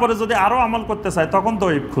 তারপরে যদি আরও আমল করতে চাই তখন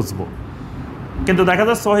দঈফ খুঁজবো। কিন্তু দেখা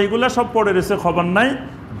যায় সহিগুলো সব পড়ে রয়েছে, খবর নাই,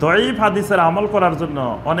 দঈফ হাদিসের আমল করার জন্য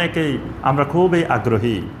অনেকেই আমরা খুবই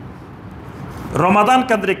আগ্রহী। রমাদান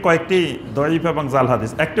কেন্দ্রিক কয়েকটি দঈফ এবং জাল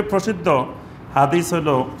হাদিস। একটি প্রসিদ্ধ হাদিস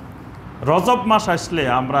হলো রজব মাস আসলে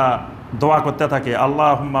আমরা দোয়া করতে থাকি,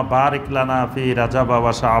 আল্লাহুম্মা বারিক লানা ফি রাজাব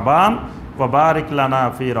ওয়া শাবান ওয়া বারিক লানা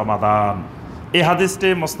ফি রমাদান। এই হাদিসটি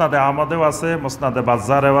মুসনাদে আহমদেও আছে, মুসনাদে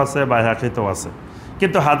বাজ্জারেও আছে, বাইহাকিতেও আছে।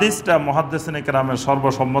 কিন্তু হাদিসটা মুহাদ্দিসিন কিরামের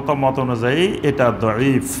সর্বসম্মত মত অনুযায়ী এটা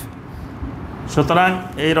দঈফ। সুতরাং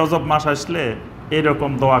এই রজব মাস আসলে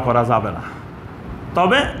এইরকম দোয়া করা যাবে না।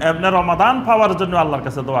 তবে এমনি রমাদান পাওয়ার জন্য আল্লাহর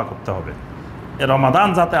কাছে দোয়া করতে হবে, এই রমাদান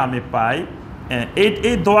যাতে আমি পাই,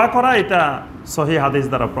 এই দোয়া করা এটা সহিহ হাদিস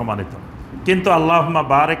দ্বারা প্রমাণিত। কিন্তু আল্লাহুম্মা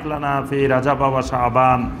বারিক লানা ফি রাজাব ওয়া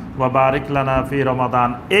শাবান ওয়া বারিক লানা ফি রমাদান,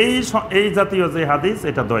 এই জাতীয় যে হাদিস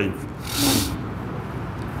এটা দঈফ।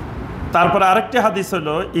 তারপরে আরেকটি হাদিস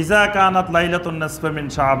হলো ইজা কানাত লাইলাতুন নিসফি মিন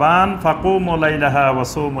শাবান ফাকুমু লাইলাহা ওয়া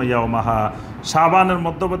সুমু ইয়াওমাহা, শাবানের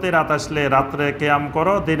মধ্যবর্তী রাত আসলে রাত্রে কিয়াম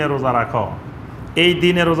করো, দিনে রোজা রাখো। এই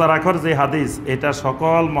দিনে রোজা রাখার যে হাদিস এটা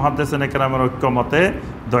সকল মুহাদ্দিসিন কিরামের ঐক্যমতে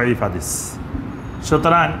দঈফ হাদিস।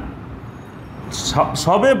 সুতরাং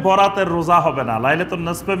সবে বরাতের রোজা হবে না, লাইলাতুন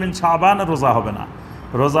নিসফি মিন শাবানের রোজা হবে না,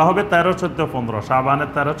 রোজা হবে 13, 14, 15। শাবানের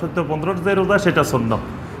 13, 14, 15 যে রোজা সেটা সুন্নাত।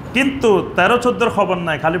 কিন্তু 13, 14 খবর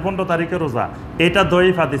নাই, খালি 15 তারিখে রোজা, এটা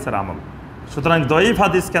দঈফ হাদিসের আমল। সুতরাং দঈফ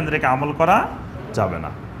হাদিস কেন্দ্রিক আমল করা যাবে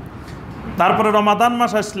না। তারপরে রমাদান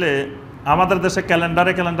মাস আসলে আমাদের দেশে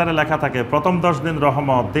ক্যালেন্ডারে লেখা থাকে প্রথম 10 দিন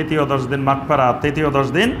রহমত, দ্বিতীয় 10 দিন মাগফিরাত, তৃতীয় 10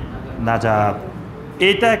 দিন নাজাত।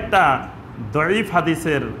 এটা একটা দঈফ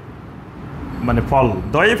হাদিসের মানে ফল।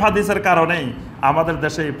 দঈফ হাদিসের কারণেই আমাদের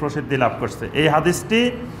দেশে এই প্রসিদ্ধি লাভ করছে। এই হাদিসটি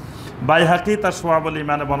বাইহাকি তার শুআবুল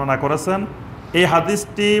ঈমানে বর্ণনা করেছেন। এই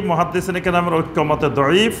হাদিসটি মুহাদ্দিসিন কিরামের ঐক্যমতে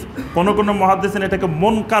দঈফ। কোনো মুহাদ্দিসিন এটাকে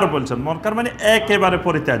মুনকার বলছেন। মুনকার মানে একেবারে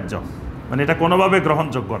পরিত্যাজ্য, মানে এটা কোনোভাবে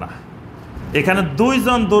গ্রহণযোগ্য না। এখানে 2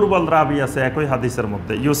 জন দুর্বল রাবি আছে একই হাদিসের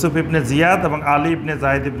মধ্যে, ইউসুফ ইবনে জিয়াদ এবং আলী ইবনে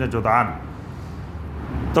জায়েদ ইবনে জুদআন।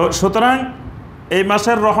 তো সুতরাং এই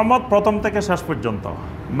মাসের রহমত প্রথম থেকে শেষ পর্যন্ত,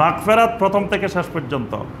 মাগফিরাত প্রথম থেকে শেষ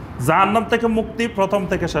পর্যন্ত, জাহান্নাম থেকে মুক্তি প্রথম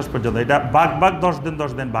থেকে শেষ পর্যন্ত, এটা ভাগ 10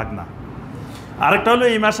 দিন ভাগ না। আরেকটা হলো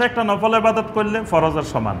এই মাসে একটা নফল ইবাদত করলে ফরজের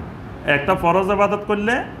সমান, একটা ফরজ ইবাদত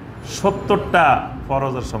করলে 70টা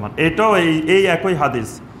ফরজের সমান। এটাও এই একই হাদিস,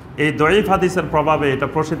 এই দঈফ হাদিসের প্রভাবে এটা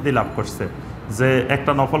প্রসিদ্ধি লাভ করছে যে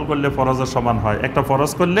একটা নফল করলে ফরজের সমান হয়, একটা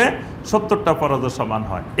ফরজ করলে 70টা ফরজের সমান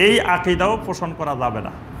হয়। এই আকীদাও পোষণ করা যাবে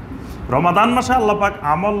না। রমাদান মাসে আল্লাহ পাক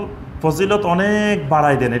আমল ফজিলত অনেক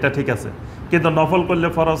বাড়াই দেন, এটা ঠিক আছে, কিন্তু নফল করলে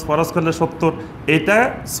ফরজ করলে 70, এটা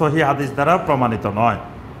সহিহ হাদিস দ্বারা প্রমাণিত নয়।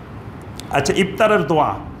 আচ্ছা, ইফতারের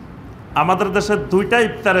দোয়া। আমাদের দেশে 2টা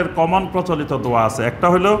ইফতারের কমন প্রচলিত দোয়া আছে। একটা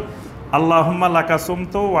হলো আল্লাহুম্মা লাকা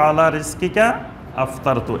সুমতু ওয়া আলা রিজকিকা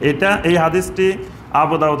আফতারতু। এই হাদিসটি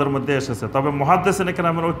আবু দাউদের মধ্যে এসেছে, তবে মুহাদ্দিসিন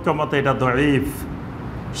কিরামের ঐক্যমতে এটা দঈফ।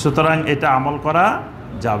 সুতরাং এটা আমল করা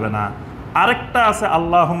যাবে না। আরেকটা আছে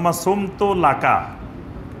আল্লাহুম্মা সুমতু লাকা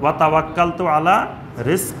ওয়া তাওয়াক্কালতু আলা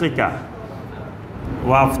রিজকিকা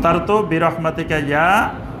ওয়া আফতারতু বিরহমাতিকা ইয়া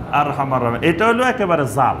আরহামার রাহিমিন। এটা হলো একেবারে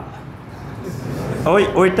জাল।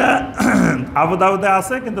 ওইটা আবু দাউদে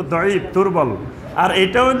আছে কিন্তু দঈফ, দুর্বল। আর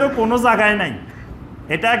এটা হইলো কোনো জায়গায় নাই,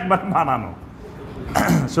 এটা একবার বানানো।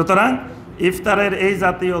 সুতরাং ইফতারের এই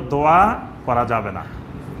জাতীয় দোয়া করা যাবে না।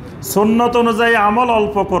 সুন্নত অনুযায়ী আমল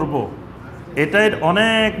অল্প করব, এটাই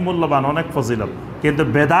অনেক মূল্যবান, অনেক ফজিলত। কিন্তু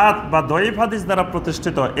বেদাত বা দঈফ হাদিস দ্বারা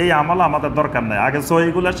প্রতিষ্ঠিত এই আমল আমাদের দরকার নাই, আগে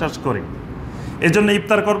সহিগুলো শেষ করি। এই জন্য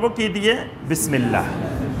ইফতার করব কি দিয়ে? বিসমিল্লাহ,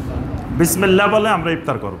 বিসমিল্লাহ বলে আমরা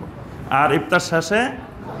ইফতার করব। আর ইফতার শেষে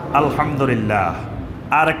আলহামদুলিল্লাহ।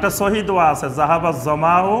 আর একটা সহি দোয়া আছে, জাহাবাজ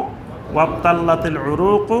জামাউ ওয়াবতাল্লাতিল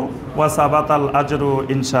উরুকু ওয়া সাবাতাল আজরু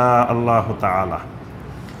ইনশাআল্লাহু তাআলা।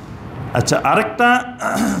 আচ্ছা, আরেকটা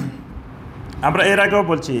আমরা এর আগেও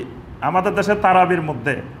বলছি, আমাদের দেশে তারাবির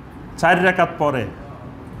মধ্যে 4 রাকাত পরে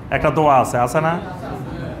একটা দোয়া আছে না?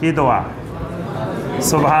 কি দোয়া?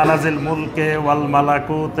 সুবহানাজিল মুলকে ওয়াল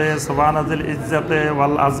মালাকুতে সুবহানাজিল ইজ্জতে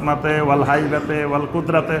ওয়াল আজমাতে ওয়াল হাইবাতে ওয়াল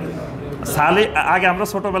কুদরাতে। আগে আমরা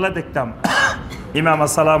ছোটবেলায় দেখতাম ইমাম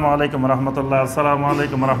আসসালামু আলাইকুম রহমতুল্লাহ, আসসালামু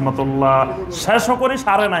আলাইকুম রহমতুল্লাহ, শেষও করি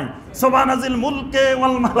সারে নাই, সুবহানাজিল মুলকে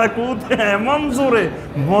ওয়াল মালাকুতে, এমন জোরে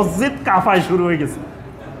মসজিদ কাঁপায় শুরু হয়ে গেছে।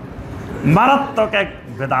 মারাত্মক এক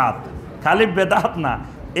বেদাত। খালি বেদাত না,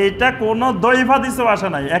 এটা কোনো দঈফ হাদিসেও আসে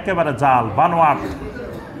নাই, একেবারে জাল বানোয়াট।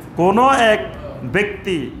 কোনো এক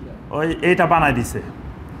ব্যক্তি এইটা বানাই দিছে।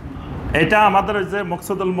 এটা আমাদের ওই যে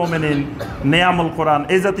মকসুদুল মোমিনিন, নিয়ামুল কোরআন,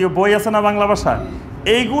 এই জাতীয় বই আছে না বাংলা ভাষায়,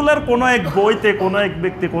 এইগুলার কোনো এক বইতে কোনো এক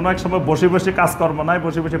ব্যক্তি কোনো এক সময় বসে বসে কাজকর্ম নাই,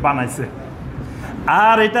 বসে বসে বানাইছে।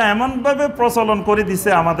 আর এটা এমনভাবে প্রচলন করে দিছে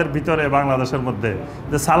আমাদের ভিতরে বাংলাদেশের মধ্যে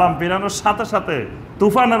যে সালাম ফিরানোর সাথে সাথে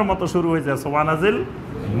তুফানের মতো শুরু হয়ে যায় সুবহানাজিল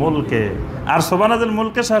মুলকে। আর সুবহানাজিল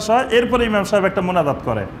মুলকে শেষ হয়, এরপরে ইমাম সাহেব একটা মুনাজাত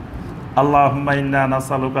করে, আল্লাহুম্মা ইন্না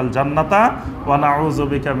নাসআলুকাল জান্নাতা ওয়া নাউযু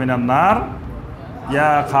বিকা মিনান নার ইয়া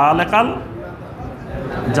খালিকাল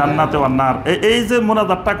জান্নাতি ওয়ান নার। এই যে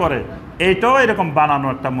মুনাজাতটা করে, এইটাও এরকম বানানো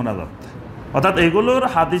একটা মুনাজাত। অর্থাৎ এগুলোর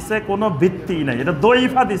হাদিসে কোনো ভিত্তি নাই, এটা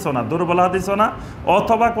দইফ হাদিসও না, দুর্বল হাদিসও না,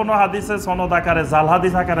 অথবা কোনো হাদিসে সনদ আকারে জাল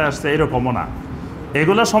হাদিস আকারে আসছে এরকমও না,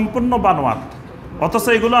 এগুলো সম্পূর্ণ বানোয়াট। অথচ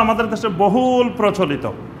এগুলো আমাদের দেশে বহুল প্রচলিত,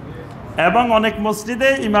 এবং অনেক মসজিদে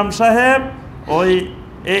ইমাম সাহেব ওই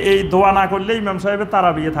এই দোয়া না করলে ইমাম সাহেবের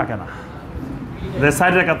তারাবিয়ে থাকে না, যে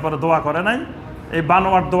 4 রাকাত পরে দোয়া করে নাই, এই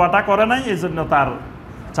বানোয়াট দোয়াটা করে নাই, এই জন্য তার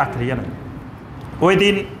চাকরিও নাই। ওই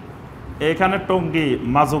দিন এখানে টঙ্গী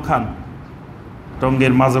মাজুখান,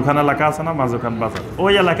 টঙ্গীর মাজুখান এলাকা আছে না, মাজুখান বাজার,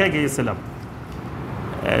 ওই এলাকায় গিয়েছিলাম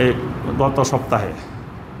গত সপ্তাহে।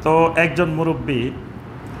 তো একজন মুরব্বী,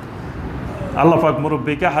 আল্লাহ পাক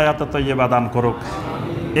মুরব্বীকে হায়াতে তৈয়বা দান করুক,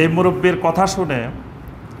 এই মুরব্বীর কথা শুনে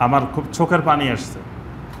আমার খুব চোখের পানি আসছে।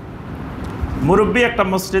 মুরব্বী একটা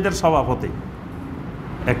মসজিদের সভাপতি,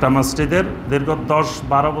 একটা মসজিদের দীর্ঘ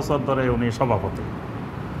 10-12 বছর ধরে উনি সভাপতি।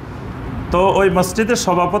 তো ওই মসজিদের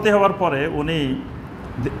সভাপতি হওয়ার পরে উনি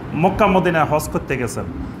মক্কা মদিনায় হজ করতে গেছেন।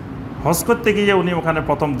 হজ করতে গিয়ে উনি ওখানে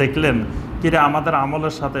প্রথম দেখলেন কিরে আমাদের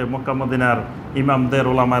আমলের সাথে মক্কা মদিনার ইমামদের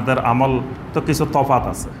ওলামাদের আমল তো কিছু তফাত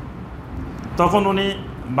আছে। তখন উনি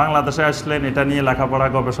বাংলাদেশে আসলেন, এটা নিয়ে লেখাপড়া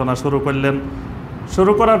গবেষণা শুরু করলেন।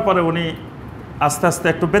 শুরু করার পরে উনি আস্তে আস্তে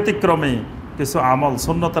একটু ব্যতিক্রমী কিছু আমল,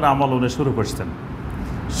 সুন্নতের আমল উনি শুরু করছেন।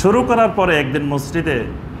 শুরু করার পরে একদিন মসজিদে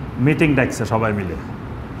মিটিং ডাকছে সবাই মিলে,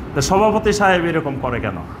 তো সভাপতি সাহেব এরকম করে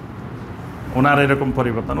কেন, ওনার এরকম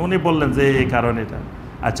পরিবর্তন। উনি বললেন যে এই কারণ এটা।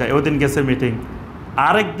 আচ্ছা, ওই দিন গেছে মিটিং,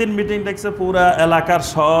 আরেকদিন মিটিং দেখছে পুরা এলাকার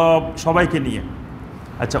সবাইকে নিয়ে।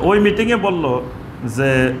 আচ্ছা, ওই মিটিংয়ে বলল যে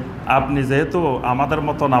আপনি যেহেতু আমাদের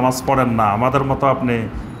মতো নামাজ পড়েন না, আমাদের মতো আপনি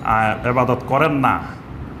ইবাদত করেন না,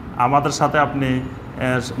 আমাদের সাথে আপনি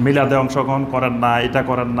মিলাদে অংশগ্রহণ করেন না, এটা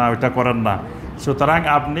করেন না, ওইটা করেন না, সুতরাং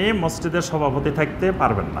আপনি মসজিদের সভাপতি থাকতে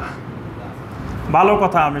পারবেন না। ভালো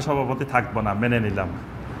কথা, আমি সভাপতি থাকবো না, মেনে নিলাম।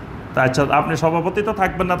 তা আচ্ছা, আপনি সভাপতি তো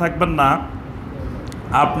থাকবেন না,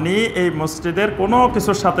 আপনি এই মসজিদের কোনো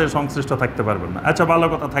কিছুর সাথে সংশ্লিষ্ট থাকতে পারবেন না। আচ্ছা, ভালো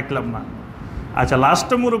কথা, থাকলাম না। আচ্ছা,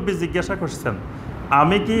 লাস্টে মুরব্বী জিজ্ঞাসা করছেন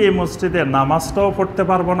আমি কি এই মসজিদে নামাজটাও পড়তে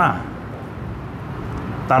পারবো না?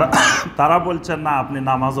 তারা বলছেন না, আপনি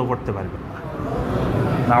নামাজও পড়তে পারবেন না।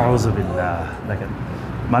 নাউযুবিল্লাহ। দেখেন,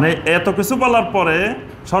 মানে এত কিছু বলার পরে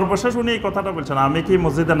সর্বশেষ উনি এই কথাটা বলছেন, আমি কি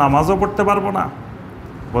মসজিদে নামাজও পড়তে পারবো না?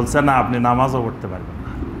 বলছে না, আপনি নামাজও পড়তে পারবেন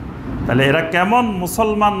না। তাহলে এরা কেমন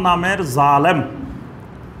মুসলমান নামের জালেম!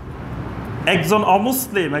 একজন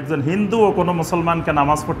অমুসলিম, একজন হিন্দুও কোনো মুসলমানকে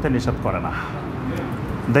নামাজ পড়তে নিষেধ করে না।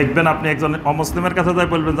 দেখবেন আপনি একজন অমুসলিমের কাছে যাই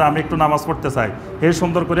বলবেন যে আমি একটু নামাজ পড়তে চাই, হে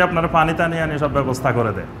সুন্দর করে আপনারা পানি টানি আনি সব ব্যবস্থা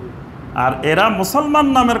করে দেয়। আর এরা মুসলমান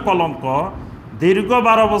নামের কলঙ্ক। দীর্ঘ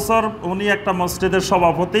 12 বছর উনি একটা মসজিদের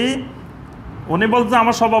সভাপতি, উনি বলছে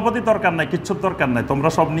আমার সভাপতি দরকার নাই, কিচ্ছুর দরকার নাই, তোমরা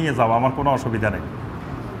সব নিয়ে যাও, আমার কোনো অসুবিধা নেই।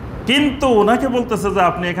 কিন্তু ওনাকে বলতেছে যে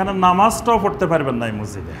আপনি এখানে নামাজটাও পড়তে পারবেন না, এই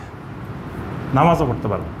মসজিদে নামাজও পড়তে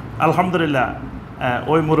পারবেন। আলহামদুলিল্লাহ,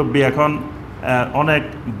 ওই মুরব্বী এখন অনেক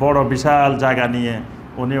বড় বিশাল জায়গা নিয়ে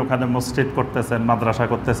উনি ওখানে মসজিদ করতেছেন, মাদ্রাসা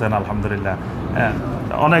করতেছেন। আলহামদুলিল্লাহ,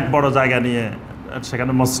 অনেক বড় জায়গা নিয়ে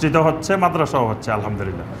সেখানে মসজিদও হচ্ছে, মাদ্রাসাও হচ্ছে।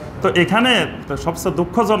 আলহামদুলিল্লাহ। তো এখানে সবচেয়ে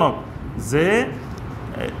দুঃখজনক যে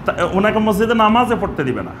ওনাকে মসজিদে নামাজে পড়তে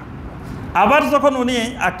দিবে না। আবার যখন উনি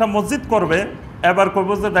একটা মসজিদ করবে, এবার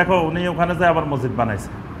করবো যে দেখো উনি ওখানে যে আবার মসজিদ বানাইছে,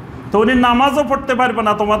 তো উনি নামাজও পড়তে পারবে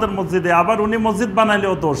না তোমাদের মসজিদে, আবার উনি মসজিদ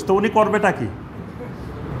বানাইলেও দোষ। তো উনি করবেটা কি?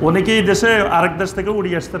 উনি কি এই দেশে আরেক দেশ থেকে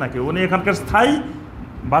উড়িয়ে আসছে নাকি? উনি এখানকার স্থায়ী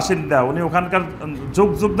বাসিন্দা, উনি ওখানকার যুগ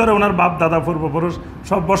যুগ ধরে ওনার বাপ দাদা পূর্বপুরুষ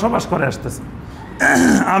সব বসবাস করে আসতেছে।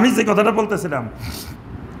 আমি যে কথাটা বলতেছিলাম,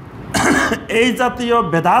 এই জাতীয়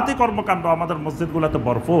বেদাতি কর্মকাণ্ড আমাদের মসজিদগুলোতে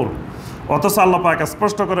ভরপুর। অথচ আল্লাহ পাক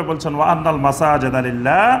স্পষ্ট করে বলছেন ওয়া আন্নাল মাসাজিদা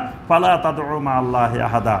লিল্লাহ ফালা তাদউ মা আল্লাহি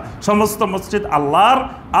আহাদা। সমস্ত মসজিদ আল্লাহর,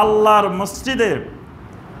 আল্লাহর মসজিদে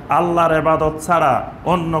আল্লাহর ইবাদত ছাড়া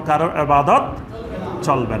অন্য কারো ইবাদত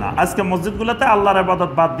চলবে না। আজকে মসজিদগুলোতে আল্লাহর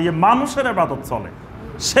ইবাদত বাদ দিয়ে মানুষের ইবাদত চলে,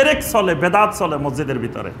 শিরক চলে, বেদাত চলে মসজিদের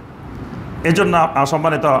ভিতরে। এই জন্য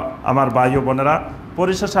সম্মানিত আমার ভাই ও বোনেরা,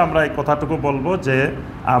 পরিশেষে আমরা এই কথাটুকু বলবো যে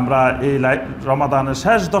আমরা এই রমাদানের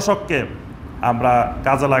শেষ দশককে আমরা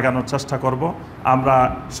কাজে লাগানোর চেষ্টা করব। আমরা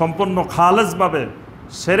সম্পূর্ণ খালেজভাবে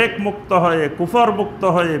শিরক মুক্ত হয়ে, কুফর মুক্ত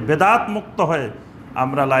হয়ে, বেদাত মুক্ত হয়ে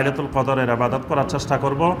আমরা লাইলাতুল কদরের ইবাদত করার চেষ্টা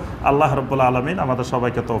করব। আল্লাহ রাব্বুল আলামিন আমাদের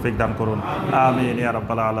সবাইকে তৌফিক দান করুন। আমিন ইয়া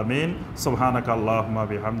রাব্বাল আলামিন। সুবহানাকা আল্লাহুম্মা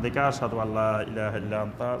বিহামদিকা আশহাদু আল্লা ইলাহা ইল্লা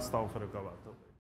আনতা আস্তাগফিরুকা ওয়া আতুবু